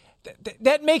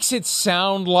 That makes it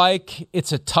sound like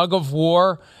it's a tug of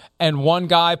war and one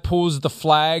guy pulls the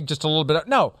flag just a little bit.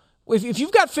 No, if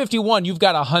you've got 51, you've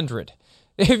got 100.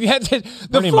 If you had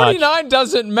the 49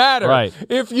 doesn't matter. Right.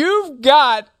 If you've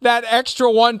got that extra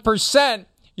 1%,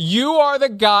 you are the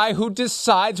guy who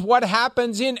decides what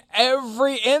happens in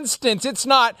every instance. It's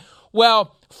not,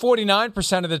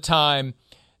 49% of the time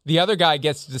the other guy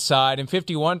gets to decide and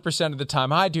 51% of the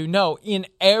time I do. No, in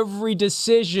every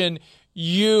decision,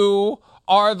 you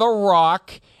are the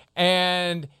rock,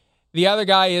 and the other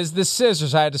guy is the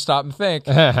scissors. I had to stop and think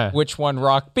which one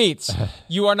rock beats.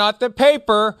 You are not the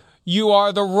paper. You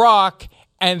are the rock,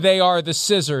 and they are the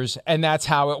scissors, and that's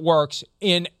how it works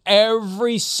in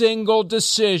every single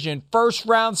decision. First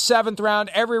round, seventh round,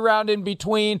 every round in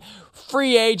between,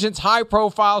 free agents,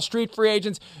 high-profile street free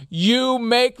agents, you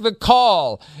make the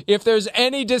call. If there's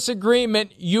any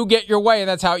disagreement, you get your way, and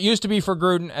that's how it used to be for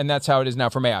Gruden, and that's how it is now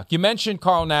for Mayock. You mentioned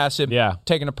Carl Nassib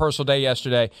taking a personal day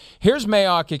yesterday. Here's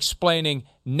Mayock explaining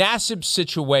Nassib's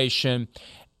situation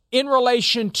in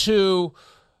relation to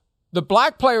the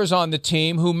black players on the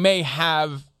team who may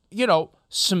have,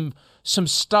 some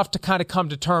stuff to kind of come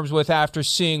to terms with after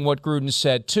seeing what Gruden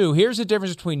said, too. Here's the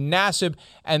difference between Nassib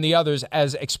and the others,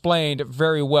 as explained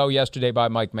very well yesterday by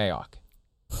Mike Mayock.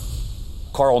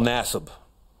 Carl Nassib.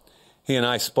 He and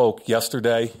I spoke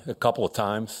yesterday a couple of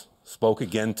times, spoke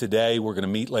again today. We're going to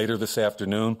meet later this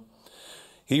afternoon.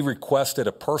 He requested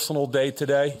a personal day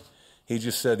today. He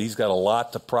just said he's got a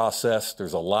lot to process.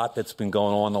 There's a lot that's been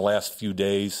going on the last few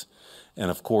days. And,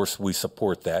 of course, we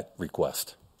support that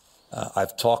request.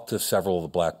 I've talked to several of the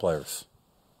black players.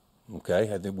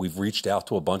 Okay, I think we've reached out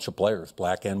to a bunch of players,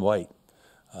 black and white.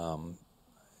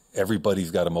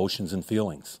 Everybody's got emotions and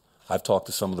feelings. I've talked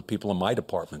to some of the people in my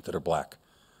department that are black,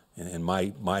 and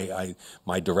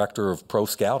my director of pro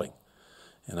scouting,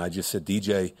 and I just said,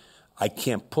 DJ, I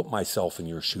can't put myself in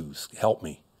your shoes. Help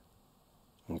me.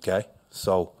 Okay,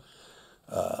 so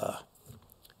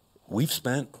we've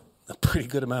spent a pretty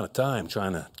good amount of time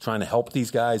trying to help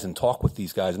these guys and talk with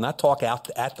these guys, not talk out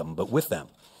at them, but with them.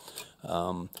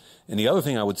 And the other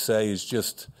thing I would say is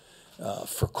just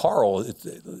for Carl,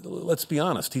 let's be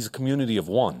honest, he's a community of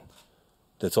one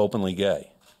that's openly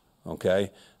gay.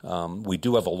 Okay, we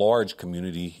do have a large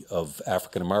community of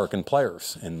African American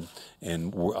players, and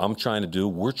we're trying to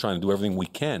do everything we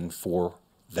can for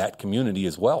that community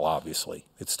as well. Obviously,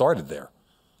 it started there.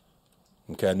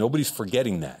 Okay, nobody's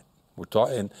forgetting that. We're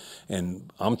talking,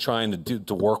 and I'm trying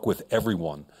to work with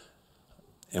everyone,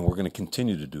 and we're going to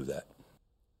continue to do that.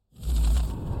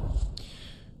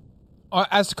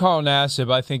 As to Carl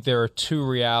Nassib, I think there are two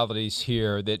realities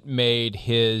here that made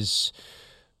his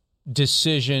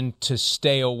decision to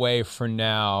stay away for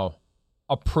now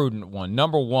a prudent one.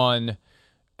 Number one,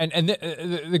 and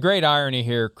the great irony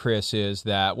here, Chris, is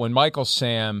that when Michael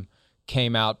Sam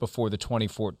came out before the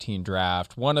 2014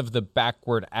 draft, one of the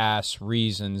backward-ass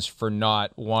reasons for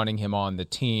not wanting him on the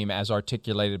team, as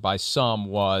articulated by some,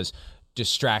 was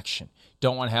distraction.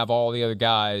 Don't want to have all the other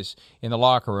guys in the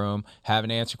locker room having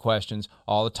to answer questions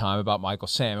all the time about Michael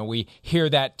Sam. And we hear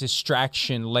that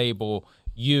distraction label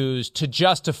used to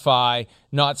justify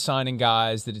not signing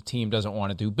guys that a team doesn't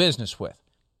want to do business with.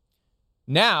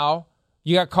 Now,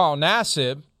 you got Carl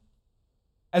Nassib,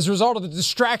 as a result of the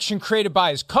distraction created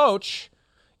by his coach,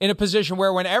 in a position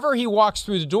where whenever he walks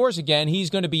through the doors again, he's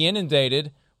going to be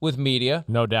inundated with media,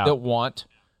 no doubt, that want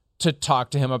to talk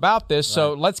to him about this. Right.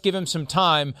 So let's give him some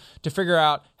time to figure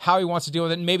out how he wants to deal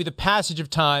with it. And maybe the passage of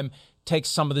time takes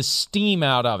some of the steam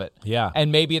out of it. Yeah.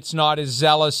 And maybe it's not as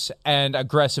zealous and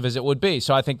aggressive as it would be.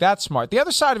 So I think that's smart. The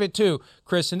other side of it too,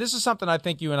 Chris, and this is something I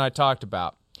think you and I talked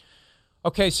about.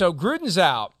 Okay, so Gruden's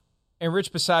out, and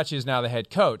Rich Bisaccia is now the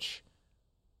head coach,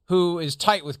 who is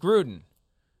tight with Gruden.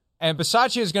 And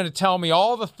Bisaccia is going to tell me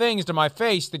all the things to my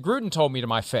face that Gruden told me to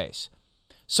my face.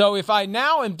 So if I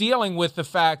now am dealing with the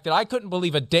fact that I couldn't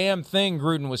believe a damn thing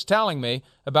Gruden was telling me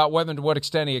about whether and to what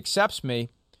extent he accepts me,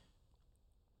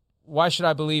 why should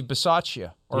I believe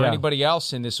Bisaccia or anybody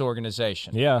else in this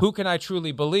organization? Yeah. Who can I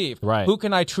truly believe? Right. Who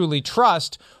can I truly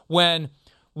trust when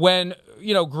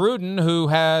Gruden, who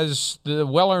has the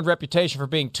well-earned reputation for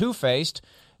being two-faced,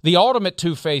 the ultimate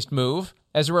two-faced move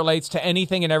as it relates to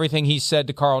anything and everything he's said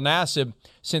to Carl Nassib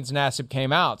since Nassib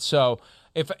came out. So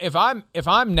if I'm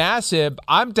Nassib,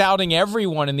 I'm doubting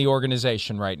everyone in the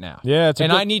organization right now. Yeah,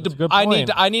 I need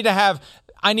to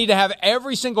have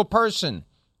every single person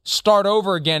start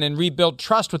over again and rebuild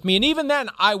trust with me. And even then,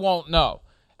 I won't know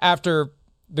after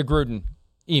the Gruden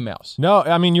emails. No,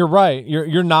 I mean, you're right.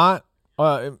 You're not.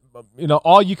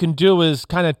 All you can do is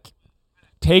kind of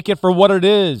take it for what it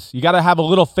is. You got to have a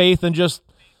little faith in just,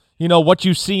 what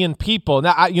you see in people.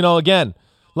 Now, again,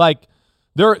 like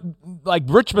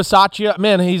Rich Bisaccia,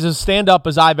 man, he's as stand-up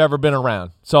as I've ever been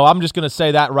around. So I'm just going to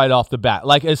say that right off the bat.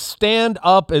 Like, as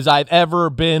stand-up as I've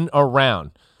ever been around.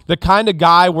 The kind of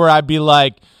guy where I'd be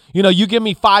like, you give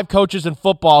me 5 coaches in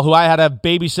football who I had to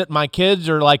babysit my kids,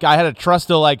 or like I had to trust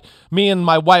to, like, me and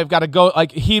my wife got to go.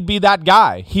 Like, he'd be that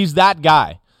guy. He's that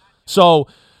guy. So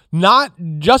not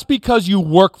just because you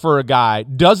work for a guy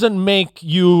doesn't make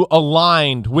you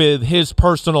aligned with his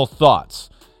personal thoughts.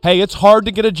 Hey, it's hard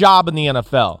to get a job in the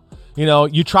NFL.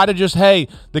 You try to just, hey,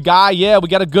 the guy, we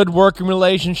got a good working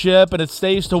relationship and it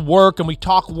stays to work and we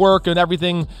talk work and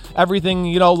everything,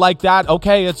 like that.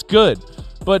 Okay, it's good.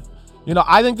 But,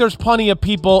 I think there's plenty of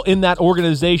people in that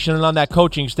organization and on that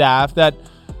coaching staff that,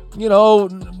 knew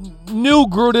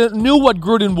what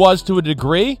Gruden was to a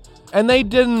degree, and they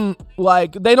don't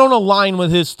align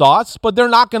with his thoughts, but they're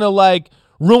not going to,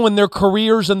 ruin their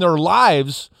careers and their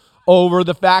lives over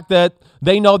the fact that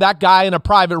they know that guy in a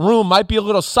private room might be a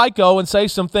little psycho and say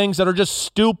some things that are just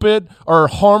stupid or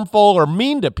harmful or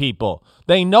mean to people.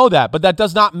 They know that, but that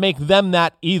does not make them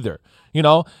that either. Hey,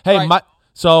 right.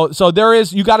 So there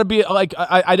is, you got to be like,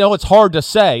 I know it's hard to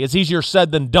say. It's easier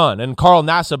said than done. And Carl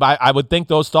Nassib, I would think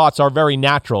those thoughts are very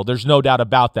natural. There's no doubt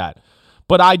about that.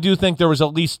 But I do think there was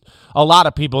at least a lot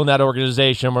of people in that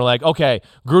organization were like, okay,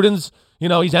 Gruden's,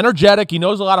 he's energetic. He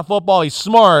knows a lot of football. He's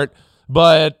smart,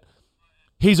 but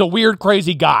he's a weird,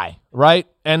 crazy guy, right?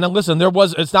 And then listen,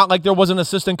 it's not like there wasn't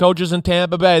assistant coaches in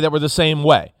Tampa Bay that were the same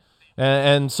way.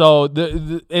 And so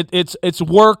it's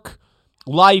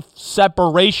work-life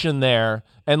separation there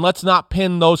And let's not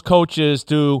pin those coaches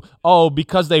to,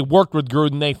 because they worked with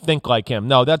Gruden, they think like him.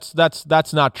 No, that's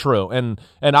not true. And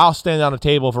I'll stand on a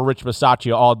table for Rich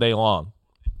Bisaccia all day long.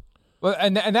 Well,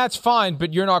 and that's fine,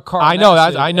 but you're not Carl. I know.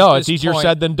 I know. It's easier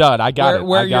said than done. I got it.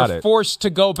 Where you're forced to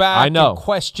go back and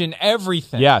question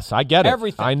everything. Yes, I get it.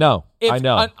 Everything. I know.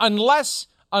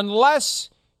 Unless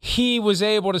he was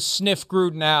able to sniff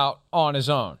Gruden out on his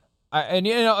own. And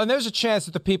there's a chance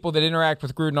that the people that interact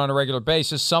with Gruden on a regular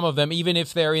basis, some of them, even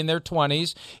if they're in their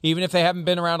 20s, even if they haven't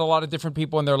been around a lot of different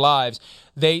people in their lives,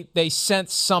 they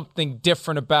sense something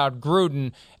different about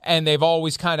Gruden, and they've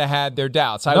always kind of had their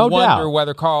doubts. I wonder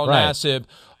whether Carl Nassib.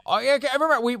 I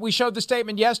remember we showed the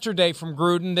statement yesterday from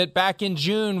Gruden that back in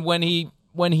June when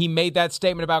he made that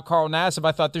statement about Carl Nassib,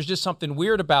 I thought there's just something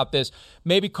weird about this.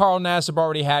 Maybe Carl Nassib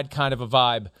already had kind of a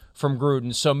vibe from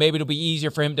Gruden, so maybe it'll be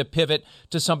easier for him to pivot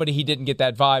to somebody he didn't get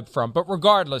that vibe from. But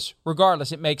regardless,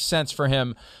 it makes sense for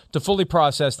him to fully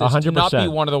process this, 100%. to not be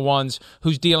one of the ones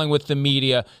who's dealing with the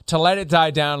media, to let it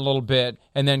die down a little bit,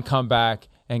 and then come back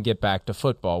and get back to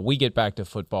football. We get back to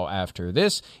football after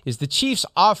this. Is the Chiefs'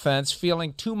 offense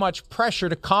feeling too much pressure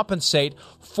to compensate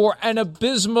for an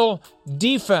abysmal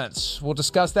defense? We'll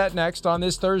discuss that next on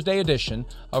this Thursday edition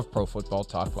of Pro Football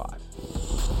Talk Live.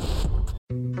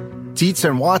 Dietz &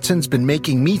 Watson's been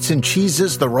making meats and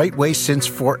cheeses the right way since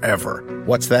forever.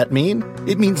 What's that mean?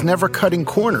 It means never cutting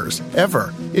corners,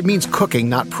 ever. It means cooking,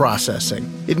 not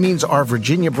processing. It means our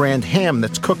Virginia brand ham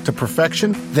that's cooked to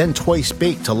perfection, then twice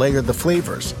baked to layer the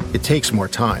flavors. It takes more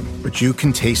time, but you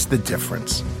can taste the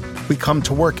difference. We come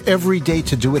to work every day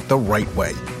to do it the right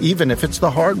way, even if it's the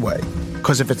hard way.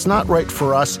 Because if it's not right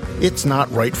for us, it's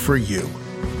not right for you.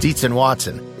 Dietz &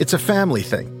 Watson, it's a family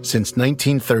thing since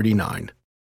 1939.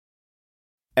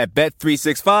 At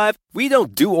Bet365, we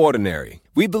don't do ordinary.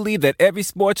 We believe that every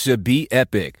sport should be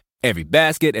epic. Every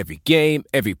basket, every game,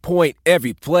 every point,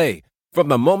 every play. From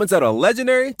the moments that are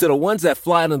legendary to the ones that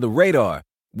fly under the radar.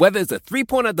 Whether it's a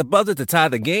three-pointer at the buzzer to tie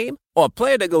the game or a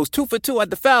player that goes 2 for 2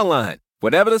 at the foul line.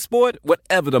 Whatever the sport,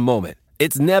 whatever the moment.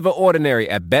 It's never ordinary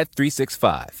at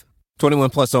Bet365. 21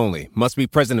 plus only. Must be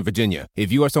present in Virginia.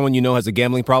 If you or someone you know has a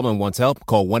gambling problem and wants help,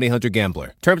 call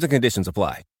 1-800-GAMBLER. Terms and conditions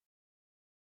apply.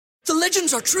 The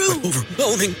legends are true.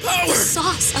 Overwhelming power! The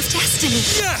sauce of destiny.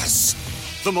 Yes!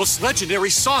 The most legendary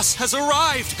sauce has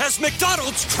arrived as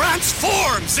McDonald's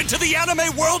transforms into the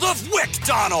anime world of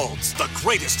WickDonald's. The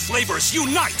greatest flavors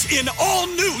unite in all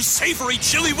new savory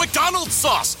chili McDonald's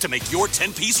sauce to make your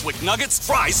 10-piece Wick Nuggets,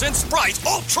 fries, and Sprite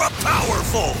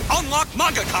ultra-powerful. Unlock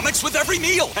manga comics with every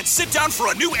meal and sit down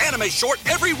for a new anime short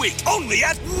every week only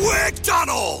at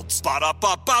WickDonald's.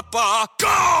 Ba-da-ba-ba-ba,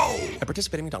 go! At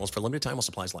participating McDonald's for a limited time while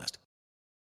supplies last.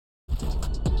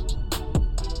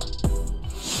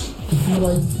 Do you feel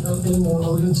like any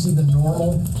more urgency than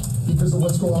normal because of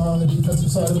what's going on the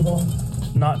defensive side of the ball?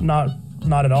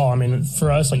 Not at all. I mean, for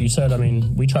us, like you said, I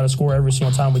mean, we try to score every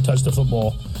single time we touch the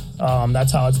football.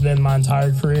 That's how it's been my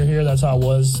entire career here. That's how it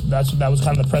was. That was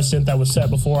kind of the precedent that was set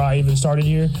before I even started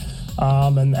here.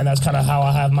 And that's kind of how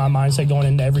I have my mindset going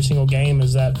into every single game,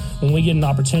 is that when we get an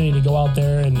opportunity to go out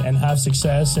there and have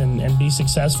success and be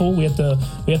successful, we have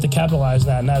to capitalize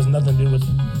that. And that has nothing to do with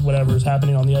whatever is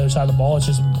happening on the other side of the ball. It's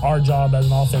just our job as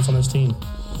an offense on this team.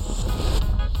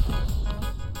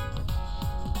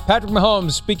 Patrick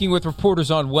Mahomes speaking with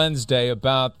reporters on Wednesday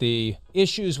about the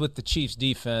issues with the Chiefs'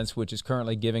 defense, which is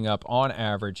currently giving up, on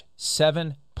average,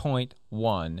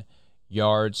 7.1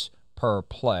 yards per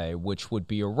play, which would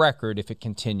be a record if it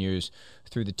continues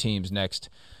through the team's next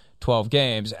 12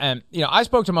 games. And, I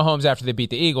spoke to Mahomes after they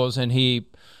beat the Eagles, and he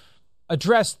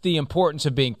addressed the importance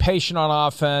of being patient on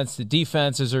offense. The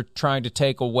defenses are trying to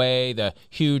take away the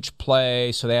huge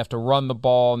play, so they have to run the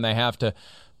ball, and they have to,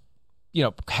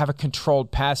 have a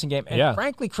controlled passing game. And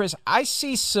frankly, Chris, I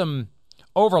see some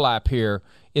overlap here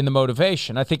in the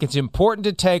motivation. I think it's important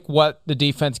to take what the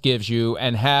defense gives you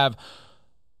and have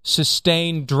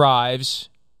sustained drives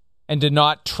and to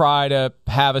not try to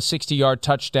have a 60-yard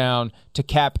touchdown to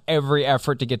cap every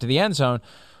effort to get to the end zone.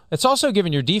 It's also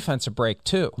giving your defense a break,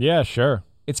 too. Yeah, sure.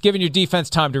 It's giving your defense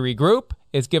time to regroup.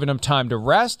 It's giving them time to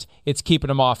rest. It's keeping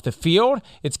them off the field.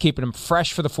 It's keeping them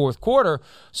fresh for the fourth quarter.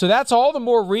 So that's all the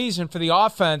more reason for the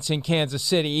offense in Kansas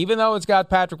City, even though it's got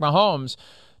Patrick Mahomes,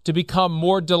 to become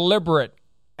more deliberate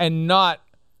and not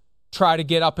try to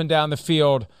get up and down the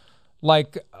field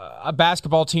like a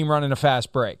basketball team running a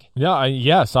fast break. Yeah,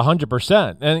 yes,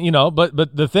 100%. And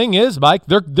but the thing is, Mike,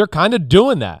 they're kind of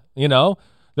doing that.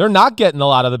 They're not getting a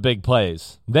lot of the big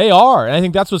plays. They are, and I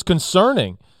think that's what's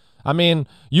concerning. I mean,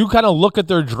 you kind of look at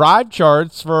their drive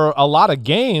charts for a lot of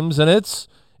games, and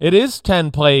it is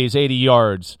 10 plays, 80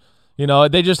 yards. You know,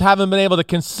 they just haven't been able to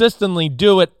consistently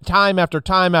do it time after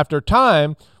time after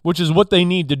time, which is what they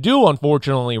need to do,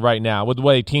 unfortunately, right now with the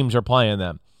way teams are playing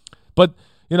them. But,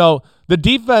 you know, the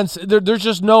defense, there's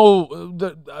just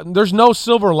there's no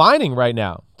silver lining right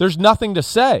now. There's nothing to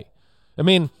say. I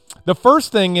mean, the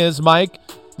first thing is, Mike,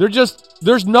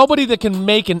 there's nobody that can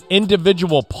make an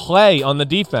individual play on the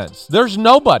defense. There's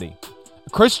nobody.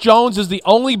 Chris Jones is the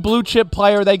only blue chip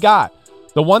player they got.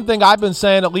 The one thing I've been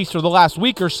saying, at least for the last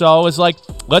week or so, is like,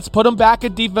 let's put him back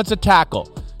at defensive tackle.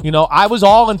 You know, I was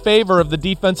all in favor of the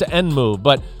defensive end move,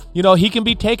 but, you know, he can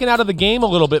be taken out of the game a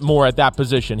little bit more at that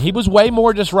position. He was way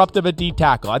more disruptive at D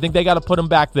tackle. I think they got to put him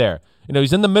back there. You know,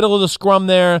 he's in the middle of the scrum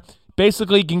there.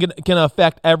 Basically can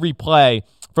affect every play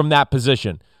from that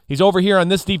position. He's over here on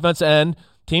this defense end.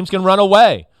 Teams can run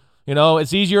away. You know,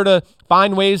 it's easier to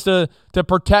find ways to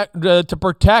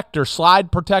protect or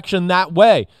slide protection that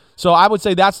way. So I would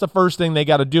say that's the first thing they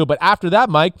got to do. But after that,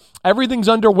 Mike, everything's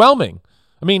underwhelming.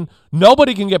 I mean,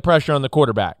 nobody can get pressure on the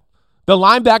quarterback. The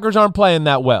linebackers aren't playing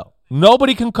that well.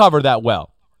 Nobody can cover that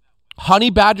well.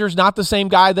 Honey Badger's not the same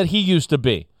guy that he used to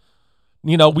be.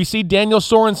 You know, we see Daniel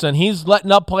Sorensen. He's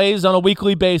letting up plays on a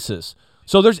weekly basis.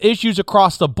 So there's issues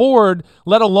across the board,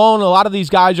 let alone a lot of these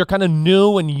guys are kind of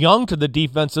new and young to the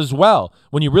defense as well.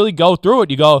 When you really go through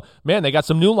it, you go, man, they got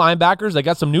some new linebackers. They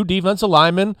got some new defensive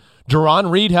linemen.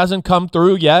 Jerron Reed hasn't come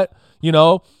through yet. You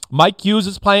know, Mike Hughes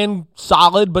is playing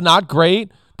solid but not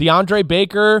great. DeAndre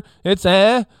Baker, it's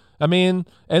I mean,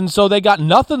 and so they got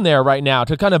nothing there right now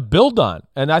to kind of build on.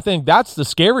 And I think that's the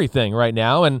scary thing right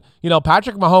now. And, you know,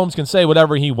 Patrick Mahomes can say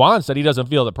whatever he wants that he doesn't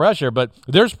feel the pressure, but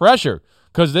there's pressure.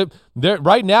 Because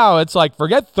right now, it's like,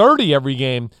 forget 30 every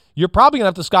game. You're probably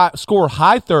going to have to score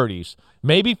high 30s,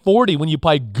 maybe 40 when you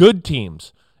play good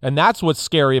teams. And that's what's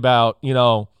scary about, you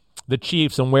know, the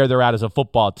Chiefs and where they're at as a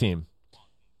football team.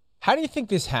 How do you think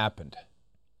this happened?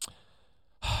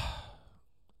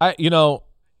 I do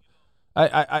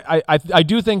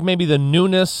think maybe the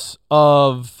newness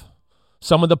of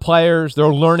some of the players, they're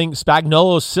learning.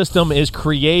 Spagnuolo's system is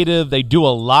creative. They do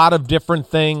a lot of different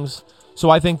things. So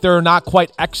I think they're not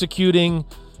quite executing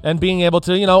and being able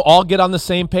to, you know, all get on the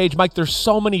same page. Mike, there's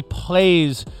so many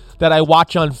plays that I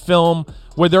watch on film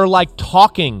where they're like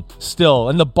talking still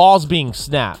and the ball's being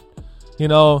snapped. You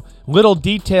know, little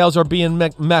details are being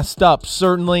messed up,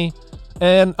 certainly.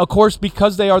 And, of course,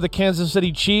 because they are the Kansas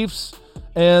City Chiefs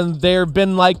and they've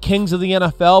been like kings of the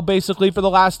NFL basically for the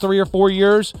last 3 or 4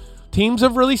 years, teams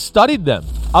have really studied them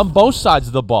on both sides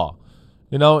of the ball.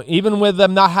 You know, even with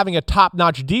them not having a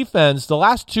top-notch defense, the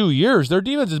last 2 years, their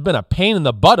defense has been a pain in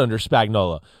the butt under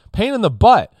Spagnuolo. Pain in the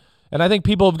butt. And I think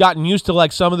people have gotten used to,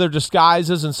 like, some of their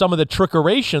disguises and some of the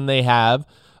trickeration they have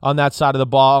on that side of the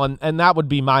ball. And that would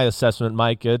be my assessment,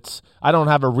 Mike. I don't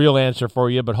have a real answer for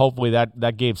you, but hopefully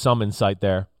that gave some insight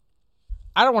there.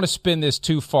 I don't want to spin this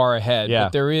too far ahead,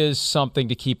 but there is something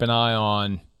to keep an eye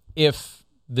on if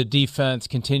the defense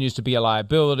continues to be a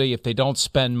liability, if they don't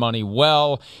spend money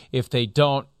well, if they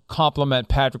don't complement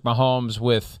Patrick Mahomes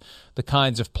with the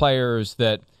kinds of players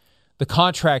that the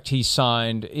contract he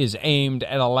signed is aimed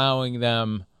at allowing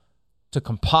them to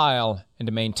compile and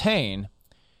to maintain,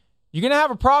 you're going to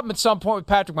have a problem at some point with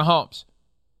Patrick Mahomes.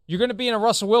 You're going to be in a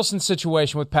Russell Wilson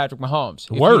situation with Patrick Mahomes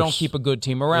if you don't keep a good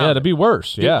team around. Yeah, it'd be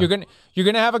worse. Yeah, you're going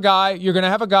to have a guy. You're going to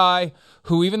have a guy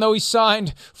who, even though he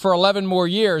signed for 11 more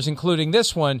years, including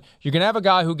this one, you're going to have a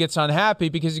guy who gets unhappy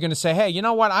because he's going to say, "Hey, you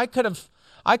know what? I could have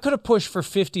pushed for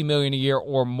 $50 million a year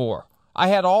or more. I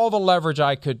had all the leverage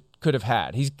I could have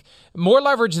had. He's more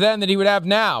leverage then than he would have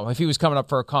now if he was coming up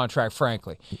for a contract,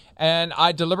 frankly. And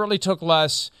I deliberately took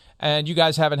less, and you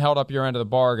guys haven't held up your end of the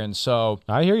bargain. So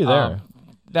I hear you there."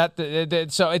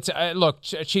 So it's look,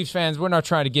 Chiefs fans, we're not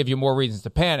trying to give you more reasons to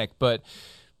panic, but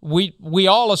we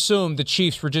all assumed the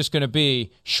Chiefs were just going to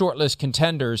be shortlist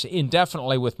contenders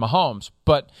indefinitely with Mahomes,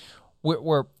 but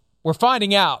we're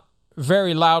finding out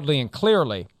very loudly and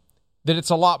clearly that it's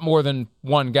a lot more than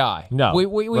one guy. No,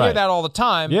 we hear that all the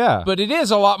time. Yeah, but it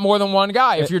is a lot more than one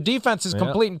guy. If your defense is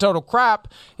complete and total crap,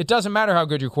 it doesn't matter how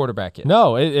good your quarterback is.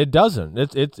 No, it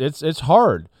doesn't. It's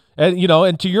hard. And, you know,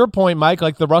 and to your point, Mike,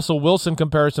 like the Russell Wilson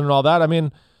comparison and all that, I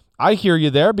mean, I hear you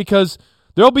there because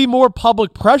there'll be more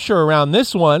public pressure around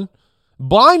this one.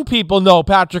 Blind people know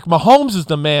Patrick Mahomes is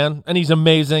the man, and he's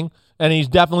amazing, and he's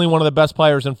definitely one of the best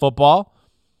players in football.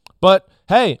 But,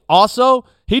 hey, also,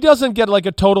 he doesn't get like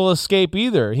a total escape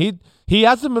either. He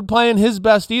hasn't been playing his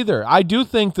best either. I do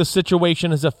think the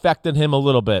situation has affected him a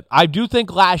little bit. I do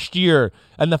think last year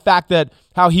and the fact that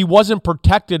how he wasn't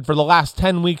protected for the last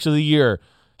 10 weeks of the year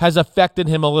has affected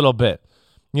him a little bit.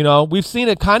 You know, we've seen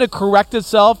it kind of correct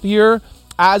itself here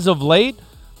as of late,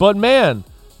 but man,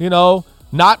 you know,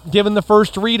 not giving the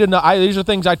first read, and these are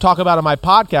things I talk about on my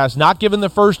podcast, not giving the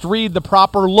first read the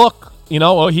proper look.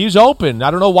 He's open.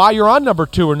 I don't know why you're on number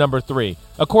 2 or number 3.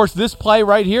 Of course, this play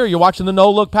right here, you're watching the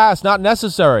no-look pass, not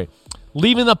necessary.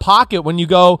 Leaving the pocket when you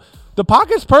go, the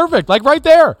pocket's perfect, like right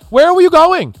there. Where were you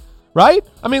going, right?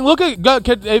 I mean, look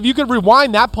at if you could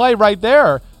rewind that play right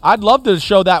there, I'd love to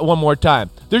show that one more time.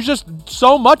 There's just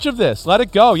so much of this. Let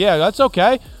it go. Yeah, that's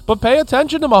okay. But pay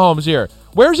attention to Mahomes here.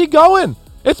 Where's he going?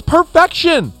 It's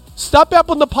perfection. Step up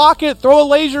in the pocket, throw a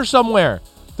laser somewhere.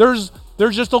 There's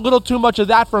just a little too much of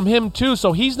that from him too,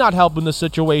 so he's not helping the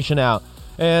situation out.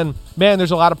 And, man,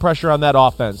 there's a lot of pressure on that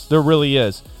offense. There really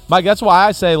is. Mike, that's why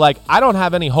I say, I don't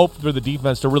have any hope for the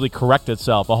defense to really correct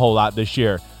itself a whole lot this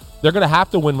year. They're going to have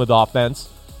to win with offense.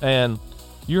 And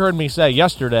you heard me say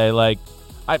yesterday,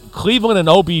 Cleveland and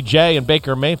OBJ and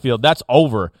Baker Mayfield, that's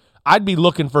over. I'd be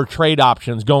looking for trade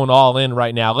options going all in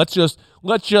right now. Let's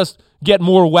just get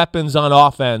more weapons on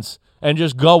offense and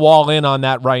just go all in on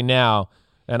that right now.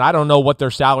 And I don't know what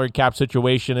their salary cap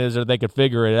situation is, or they could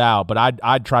figure it out, but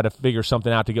I'd try to figure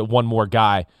something out to get one more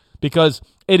guy, because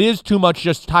it is too much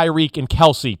just Tyreek and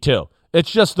Kelsey too.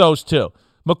 It's just those two.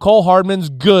 McCole Hardman's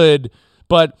good,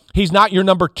 but he's not your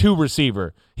number 2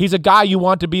 receiver. He's a guy you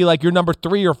want to be like your number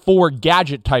 3 or 4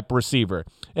 gadget type receiver.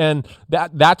 And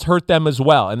that's hurt them as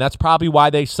well. And that's probably why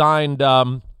they signed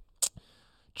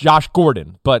Josh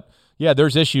Gordon. But yeah,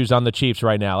 there's issues on the Chiefs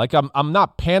right now. I'm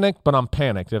not panicked, but I'm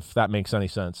panicked, if that makes any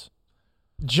sense.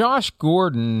 Josh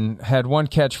Gordon had 1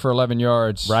 catch for 11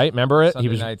 yards. Right, remember it? He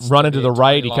was running to the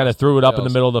right. He kind of threw it up in the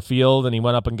middle of the field, and he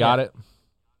went up and got it.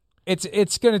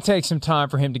 It's going to take some time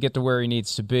for him to get to where he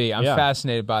needs to be. I'm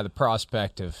fascinated by the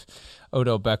prospect of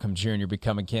Odell Beckham Jr.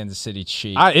 becoming Kansas City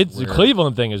Chief. The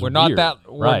Cleveland thing is weird.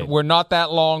 We're not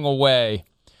that long away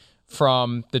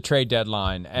from the trade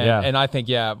deadline. And I think,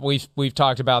 we've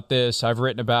talked about this. I've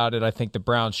written about it. I think the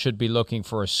Browns should be looking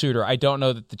for a suitor. I don't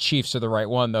know that the Chiefs are the right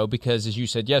one, though, because, as you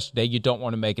said yesterday, you don't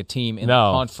want to make a team in the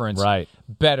conference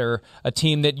better, a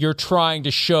team that you're trying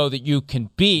to show that you can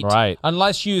beat,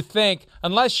 unless you think,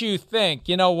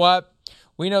 you know what,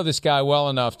 we know this guy well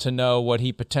enough to know what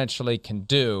he potentially can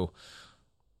do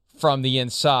from the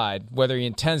inside, whether he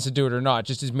intends to do it or not.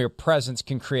 Just his mere presence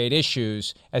can create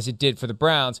issues, as it did for the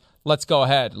Browns. Let's go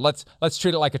ahead. Let's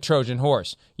treat it like a Trojan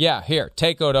horse. Yeah, here,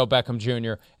 take Odell Beckham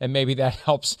Jr., and maybe that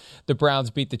helps the Browns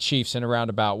beat the Chiefs in a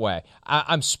roundabout way.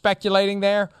 I'm speculating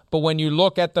there, but when you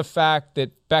look at the fact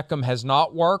that Beckham has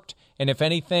not worked, and if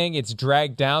anything, it's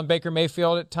dragged down Baker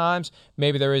Mayfield at times,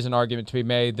 maybe there is an argument to be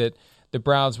made that the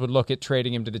Browns would look at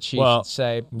trading him to the Chiefs and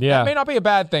say, that may not be a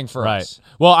bad thing for us.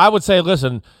 Well, I would say,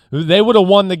 listen, they would have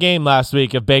won the game last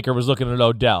week if Baker was looking at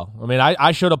Odell. I mean,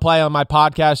 I showed a play on my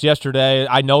podcast yesterday.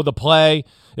 I know the play.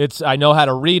 I know how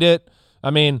to read it.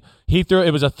 I mean,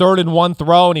 it was a 3rd and 1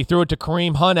 throw, and he threw it to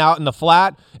Kareem Hunt out in the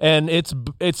flat, and it's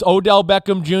Odell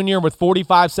Beckham Jr. with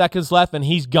 45 seconds left, and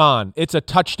he's gone. It's a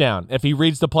touchdown if he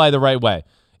reads the play the right way.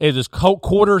 It is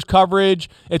quarters coverage.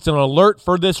 It's an alert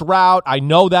for this route. I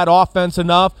know that offense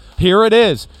enough. Here it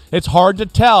is. It's hard to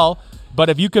tell, but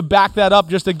if you could back that up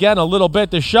just again a little bit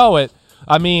to show it,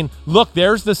 I mean, look,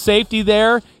 there's the safety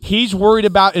there. He's worried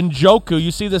about Njoku.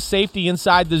 You see the safety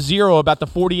inside the 0 about the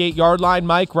 48-yard line,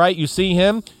 Mike, right? You see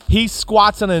him. He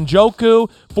squats on Njoku.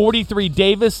 43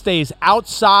 Davis stays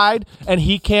outside, and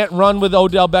he can't run with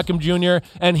Odell Beckham Jr.,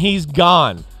 and he's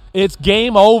gone. It's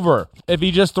game over if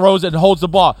he just throws it and holds the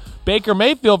ball. Baker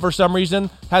Mayfield, for some reason,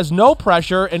 has no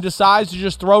pressure and decides to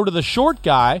just throw to the short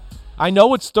guy. I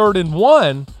know it's 3rd and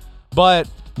 1, but,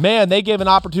 man, they gave an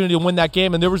opportunity to win that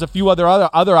game, and there was a few other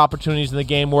opportunities in the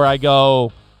game where I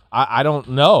go, I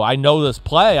don't know. I know this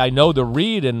play. I know the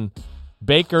read, and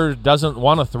Baker doesn't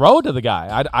want to throw to the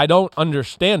guy. I don't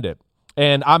understand it.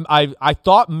 And I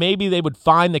thought maybe they would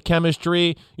find the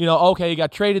chemistry. Okay, he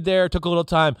got traded there. Took a little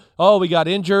time. Oh, we got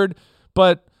injured.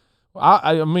 But,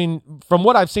 I mean, from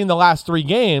what I've seen the last 3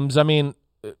 games, I mean,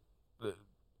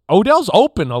 Odell's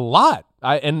open a lot.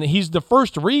 And he's the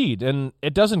first read, and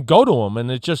it doesn't go to him,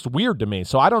 and it's just weird to me.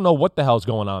 So I don't know what the hell's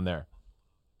going on there.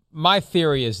 My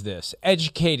theory is this,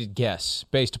 educated guess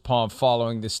based upon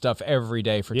following this stuff every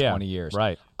day for 20 years.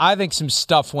 Right. I think some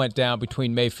stuff went down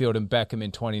between Mayfield and Beckham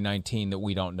in 2019 that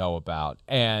we don't know about,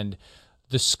 and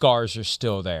the scars are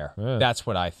still there. Yeah. That's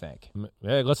what I think.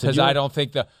 Because I don't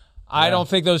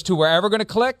think those two were ever going to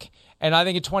click. And I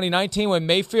think in 2019, when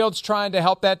Mayfield's trying to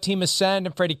help that team ascend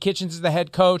and Freddie Kitchens is the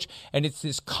head coach, and it's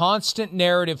this constant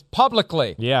narrative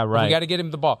publicly. Yeah, right. We got to get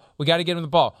him the ball. We got to get him the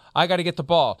ball. I got to get the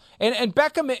ball. And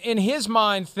Beckham, in his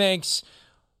mind, thinks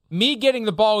me getting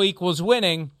the ball equals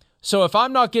winning. So if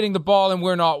I'm not getting the ball and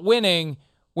we're not winning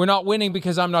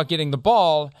because I'm not getting the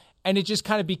ball. And it just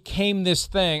kind of became this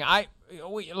thing.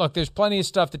 Look, there's plenty of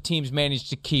stuff that teams manage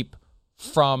to keep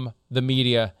from the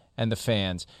media and the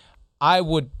fans. I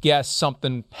would guess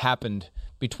something happened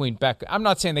between Beckham. I'm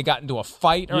not saying they got into a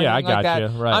fight or anything like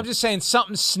that. Right. I'm just saying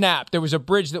something snapped. There was a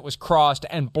bridge that was crossed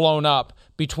and blown up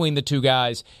between the two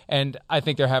guys, and I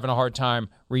think they're having a hard time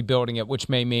rebuilding it, which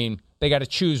may mean they got to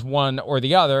choose one or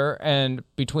the other, and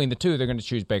between the two, they're going to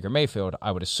choose Baker Mayfield,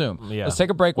 I would assume. Yeah. Let's take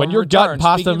a break. When you're gutting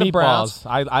pasta meatballs,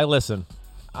 I listen.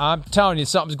 I'm telling you,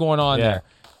 something's going on there.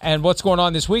 And what's going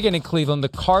on this weekend in Cleveland? The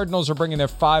Cardinals are bringing their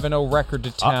 5-0 record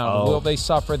to town. Uh-oh. Will they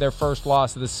suffer their first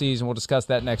loss of the season? We'll discuss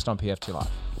that next on PFT Live.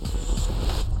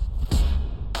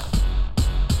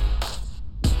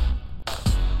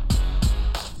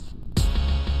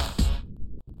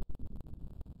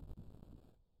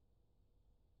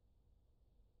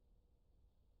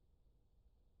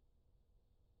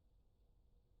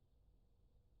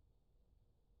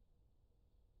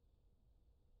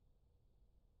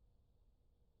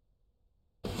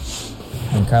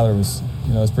 And Kyler was,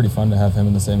 it was pretty fun to have him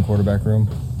in the same quarterback room.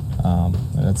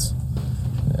 And it's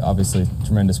obviously a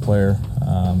tremendous player.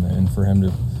 And for him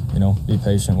to, be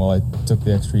patient while I took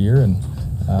the extra year and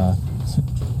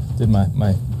did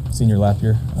my senior lap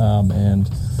year. And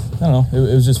I don't know,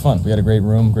 it was just fun. We had a great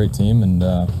room, great team, and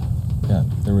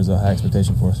there was a high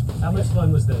expectation for us. How much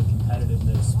fun was the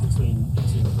competitiveness between the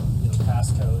two, from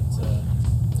passcode to?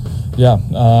 Yeah,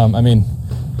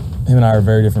 him and I are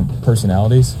very different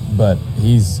personalities, but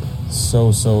he's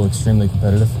so extremely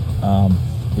competitive.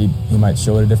 He might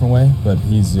show it a different way, but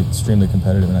he's extremely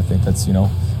competitive, and I think that's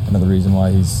another reason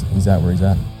why he's at where he's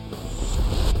at.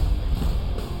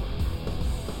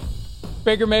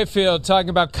 Baker Mayfield talking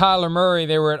about Kyler Murray.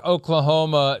 They were at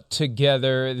Oklahoma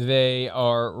together. They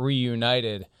are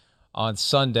reunited on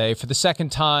Sunday. For the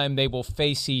second time, they will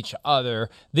face each other.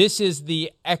 This is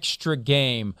the extra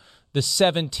game, the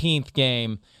 17th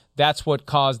game. That's what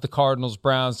caused the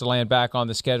Cardinals-Browns to land back on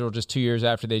the schedule just 2 years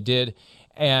after they did.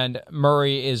 And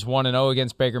Murray is 1-0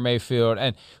 against Baker Mayfield.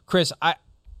 And, Chris, I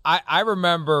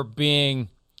remember being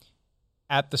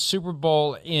at the Super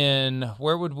Bowl in,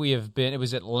 where would we have been? It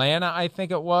was Atlanta, I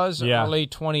think it was, early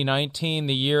 2019,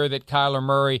 the year that Kyler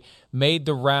Murray made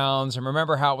the rounds. And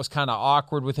remember how it was kind of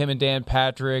awkward with him and Dan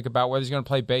Patrick about whether he's going to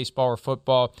play baseball or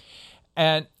football.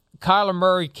 And Kyler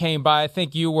Murray came by. I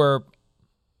think you were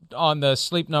on the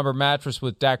Sleep Number mattress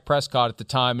with Dak Prescott at the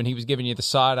time, and he was giving you the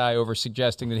side eye over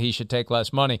suggesting that he should take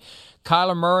less money.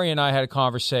 Kyler Murray and I had a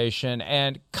conversation,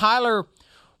 and Kyler,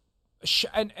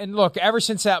 and look, ever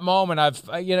since that moment,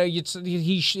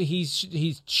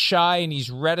 he's shy and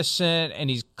he's reticent and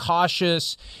he's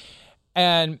cautious,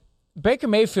 and Baker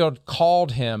Mayfield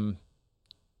called him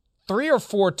 3 or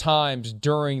 4 times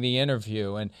during the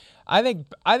interview, and I think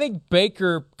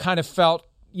Baker kind of felt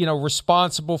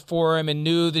responsible for him and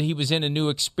knew that he was in a new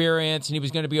experience and he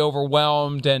was going to be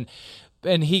overwhelmed, and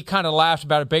he kind of laughed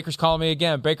about it. Baker's calling me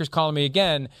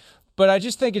again. But I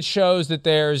just think it shows that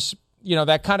there's,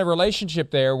 that kind of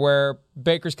relationship there where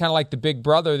Baker's kind of like the big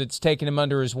brother that's taken him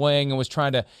under his wing and was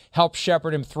trying to help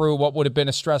shepherd him through what would have been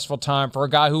a stressful time for a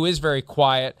guy who is very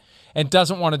quiet and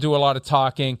doesn't want to do a lot of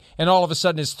talking, and all of a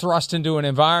sudden is thrust into an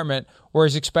environment where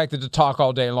he's expected to talk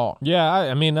all day long. Yeah,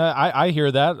 I hear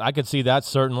that. I could see that,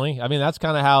 certainly. That's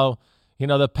kind of how,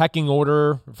 the pecking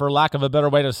order, for lack of a better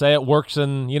way to say it, works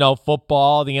in,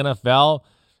 football, the NFL.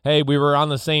 Hey, we were on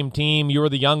the same team. You were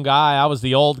the young guy. I was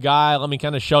the old guy. Let me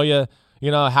kind of show you,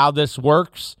 how this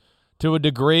works to a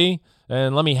degree,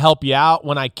 and let me help you out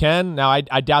when I can. Now,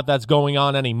 I doubt that's going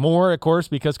on anymore, of course,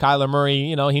 because Kyler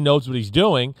Murray, he knows what he's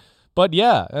doing. But,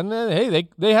 yeah, and then, hey,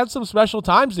 they had some special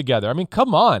times together.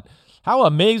 Come on. How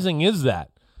amazing is that?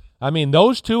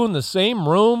 Those two in the same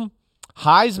room,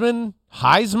 Heisman.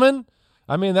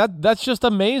 That's just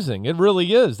amazing. It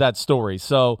really is, that story.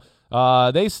 So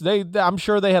I'm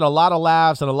sure they had a lot of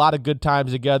laughs and a lot of good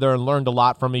times together and learned a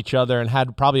lot from each other and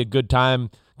had probably a good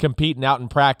time competing out in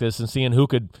practice and seeing who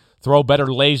could throw better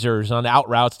lasers on out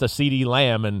routes to CeeDee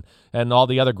Lamb and all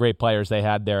the other great players they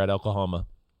had there at Oklahoma.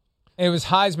 It was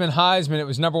Heisman. It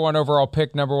was number 1 overall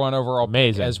pick Amazing.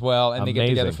 Pick as well, and they get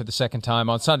together for the second time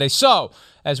on Sunday. So,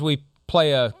 as we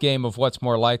play a game of what's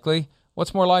more likely?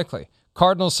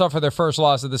 Cardinals suffer their first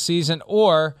loss of the season,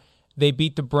 or they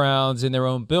beat the Browns in their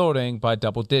own building by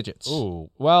double digits.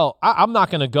 Ooh, well, I'm not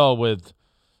going to go with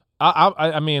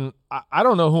I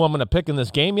don't know who I'm going to pick in this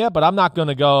game yet, but I'm not going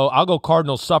to go. I'll go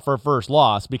Cardinals suffer first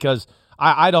loss because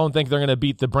I don't think they're going to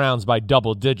beat the Browns by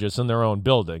double digits in their own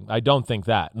building. I don't think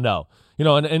that. No.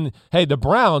 And hey, the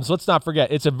Browns, let's not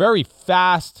forget, it's a very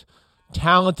fast,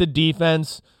 talented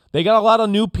defense. They got a lot of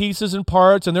new pieces and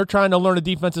parts, and they're trying to learn a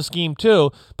defensive scheme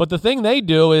too. But the thing they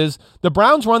do is the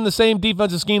Browns run the same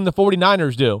defensive scheme the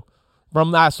 49ers do from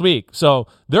last week. So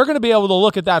they're going to be able to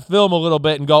look at that film a little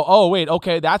bit and go, oh, wait,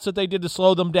 okay, that's what they did to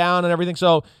slow them down and everything.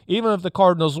 So even if the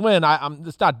Cardinals win,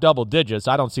 it's not double digits.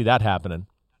 I don't see that happening.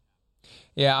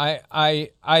 Yeah,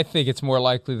 I think it's more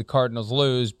likely the Cardinals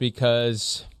lose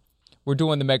because we're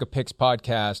doing the Mega Picks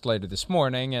podcast later this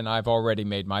morning, and I've already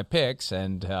made my picks.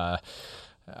 And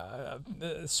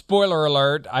spoiler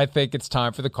alert, I think it's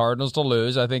time for the Cardinals to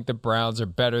lose. I think the Browns are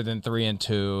better than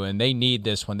 3-2, and they need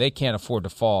this one. They can't afford to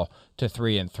fall to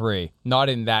 3-3. Not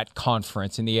in that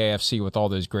conference in the AFC with all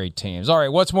those great teams. All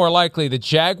right, what's more likely? The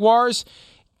Jaguars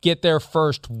get their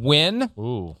first win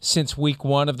since week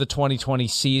 1 of the 2020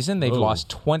 season. They've lost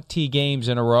 20 games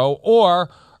in a row.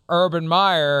 Or Urban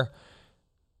Meyer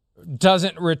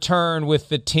doesn't return with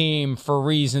the team for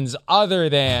reasons other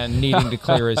than needing to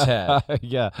clear his head.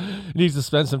 Yeah, needs to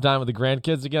spend some time with the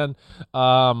grandkids again.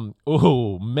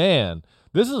 Man,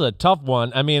 this is a tough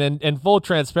one. I mean, in full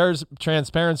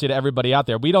transparency to everybody out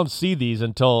there, we don't see these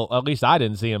until, at least I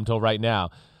didn't see them until right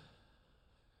now.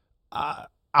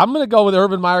 I'm going to go with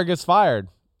Urban Meyer gets fired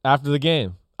after the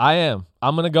game. I am.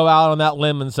 I'm going to go out on that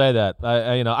limb and say that.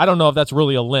 I don't know if that's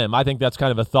really a limb. I think that's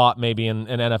kind of a thought maybe in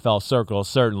NFL circles,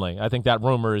 certainly. I think that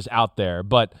rumor is out there.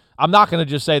 But I'm not going to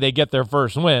just say they get their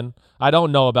first win. I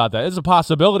don't know about that. It's a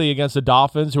possibility against the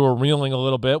Dolphins, who are reeling a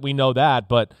little bit. We know that.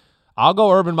 But I'll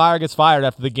go Urban Meyer gets fired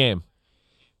after the game.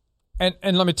 And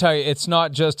let me tell you, it's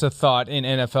not just a thought in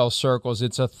NFL circles.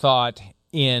 It's a thought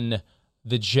in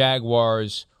the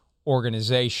Jaguars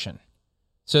organization.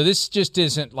 So this just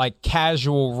isn't like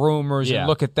casual rumors and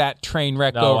look at that train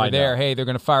wreck over there. Hey, they're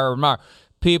going to fire Urban Meyer.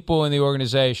 People in the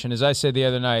organization, as I said the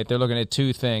other night, they're looking at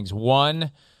two things.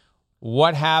 One,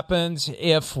 what happens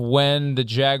if when the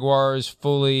Jaguars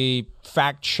fully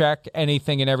fact-check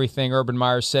anything and everything Urban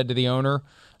Meyer said to the owner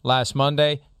last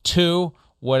Monday? Two,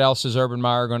 what else is Urban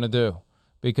Meyer going to do?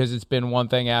 Because it's been one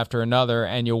thing after another,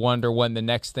 and you'll wonder when the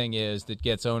next thing is that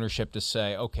gets ownership to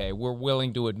say, okay, we're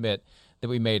willing to admit that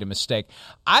we made a mistake.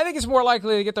 I think it's more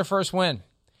likely to get their first win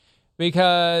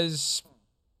because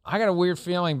I got a weird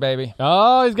feeling, baby.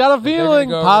 Oh, he's got a feeling.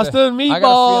 Pasta and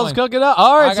meatballs cooking up.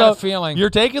 All right, I got a feeling.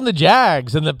 You're taking the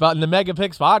Jags in the Mega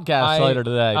Picks podcast later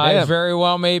today. I very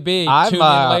well may be. Tune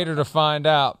in later to find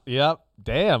out. Yep.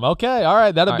 Damn. Okay. All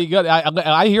right. That'll be good.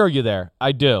 I hear you there.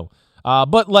 I do.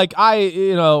 But like I've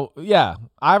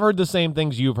heard the same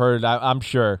things you've heard. I'm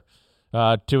sure.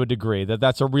 To a degree,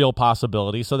 that's a real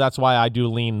possibility. So that's why I do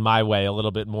lean my way a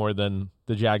little bit more than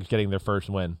the Jags getting their first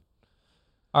win.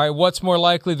 All right, what's more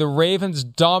likely? The Ravens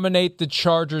dominate the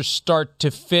Chargers start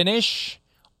to finish,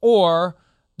 or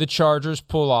the Chargers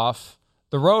pull off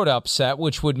the road upset,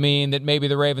 which would mean that maybe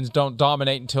the Ravens don't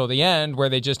dominate until the end, where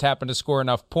they just happen to score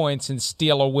enough points and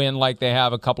steal a win like they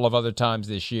have a couple of other times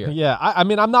this year. Yeah, I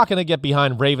mean, I'm not going to get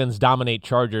behind Ravens dominate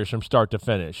Chargers from start to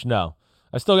finish. No.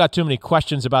 I still got too many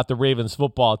questions about the Ravens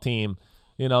football team.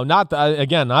 I'm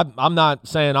not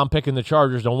saying I'm picking the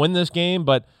Chargers to win this game,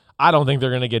 but I don't think they're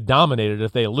going to get dominated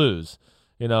if they lose.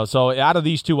 So out of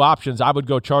these two options, I would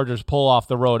go Chargers pull off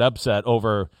the road upset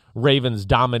over Ravens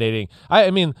dominating.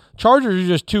 I mean, Chargers are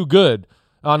just too good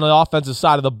on the offensive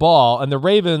side of the ball, and the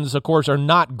Ravens, of course, are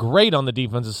not great on the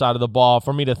defensive side of the ball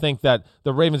for me to think that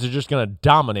the Ravens are just going to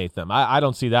dominate them. I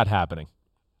don't see that happening.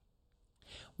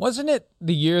 Wasn't it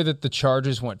the year that the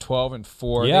Chargers went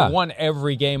 12-4? Yeah. They won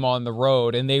every game on the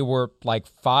road, and they were like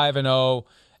 5-0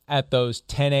 at those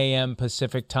 10 a.m.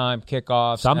 Pacific time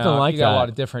kickoffs. Something now, like you got that. A lot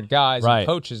of different guys and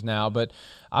coaches now, but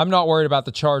I'm not worried about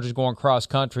the Chargers going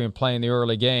cross-country and playing the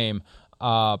early game.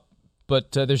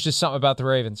 But there's just something about the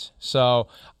Ravens. So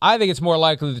I think it's more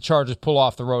likely the Chargers pull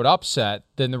off the road upset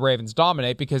than the Ravens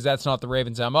dominate, because that's not the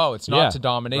Ravens' MO. It's not to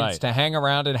dominate. Right. It's to hang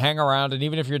around, and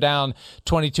even if you're down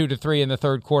 22-3 in the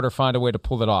third quarter, find a way to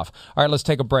pull it off. All right, let's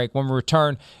take a break. When we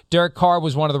return, Derek Carr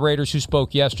was one of the Raiders who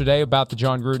spoke yesterday about the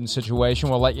John Gruden situation.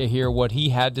 We'll let you hear what he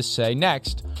had to say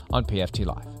next on PFT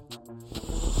Live.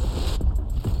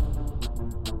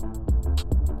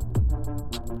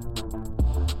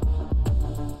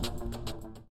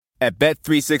 At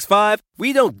Bet365,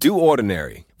 we don't do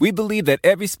ordinary. We believe that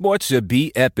every sport should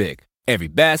be epic. Every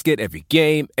basket, every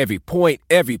game, every point,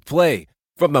 every play.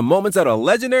 From the moments that are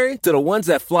legendary to the ones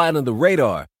that fly under the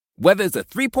radar. Whether it's a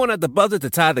three-pointer at the buzzer to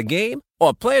tie the game or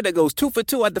a player that goes 2 for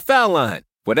 2 at the foul line.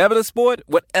 Whatever the sport,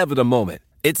 whatever the moment.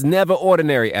 It's never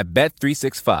ordinary at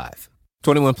Bet365.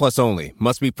 21 plus only.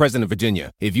 Must be present in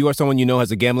Virginia. If you or someone you know has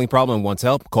a gambling problem and wants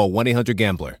help, call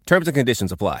 1-800-GAMBLER. Terms and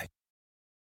conditions apply.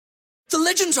 The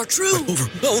legends are true.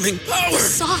 Overwhelming power! The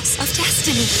sauce of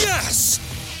destiny. Yes!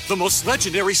 The most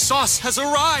legendary sauce has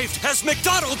arrived as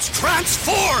McDonald's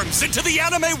transforms into the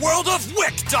anime world of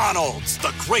WickDonald's.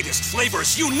 The greatest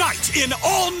flavors unite in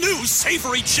all new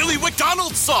savory chili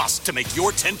McDonald's sauce to make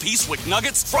your 10-piece Wick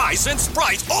Nuggets, fries, and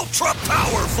Sprite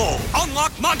ultra-powerful.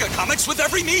 Unlock manga comics with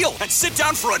every meal and sit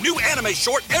down for a new anime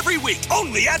short every week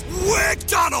only at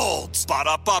WickDonald's.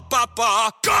 Ba-da-ba-ba-ba,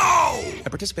 go!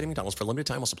 At participating McDonald's for a limited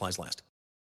time while supplies last.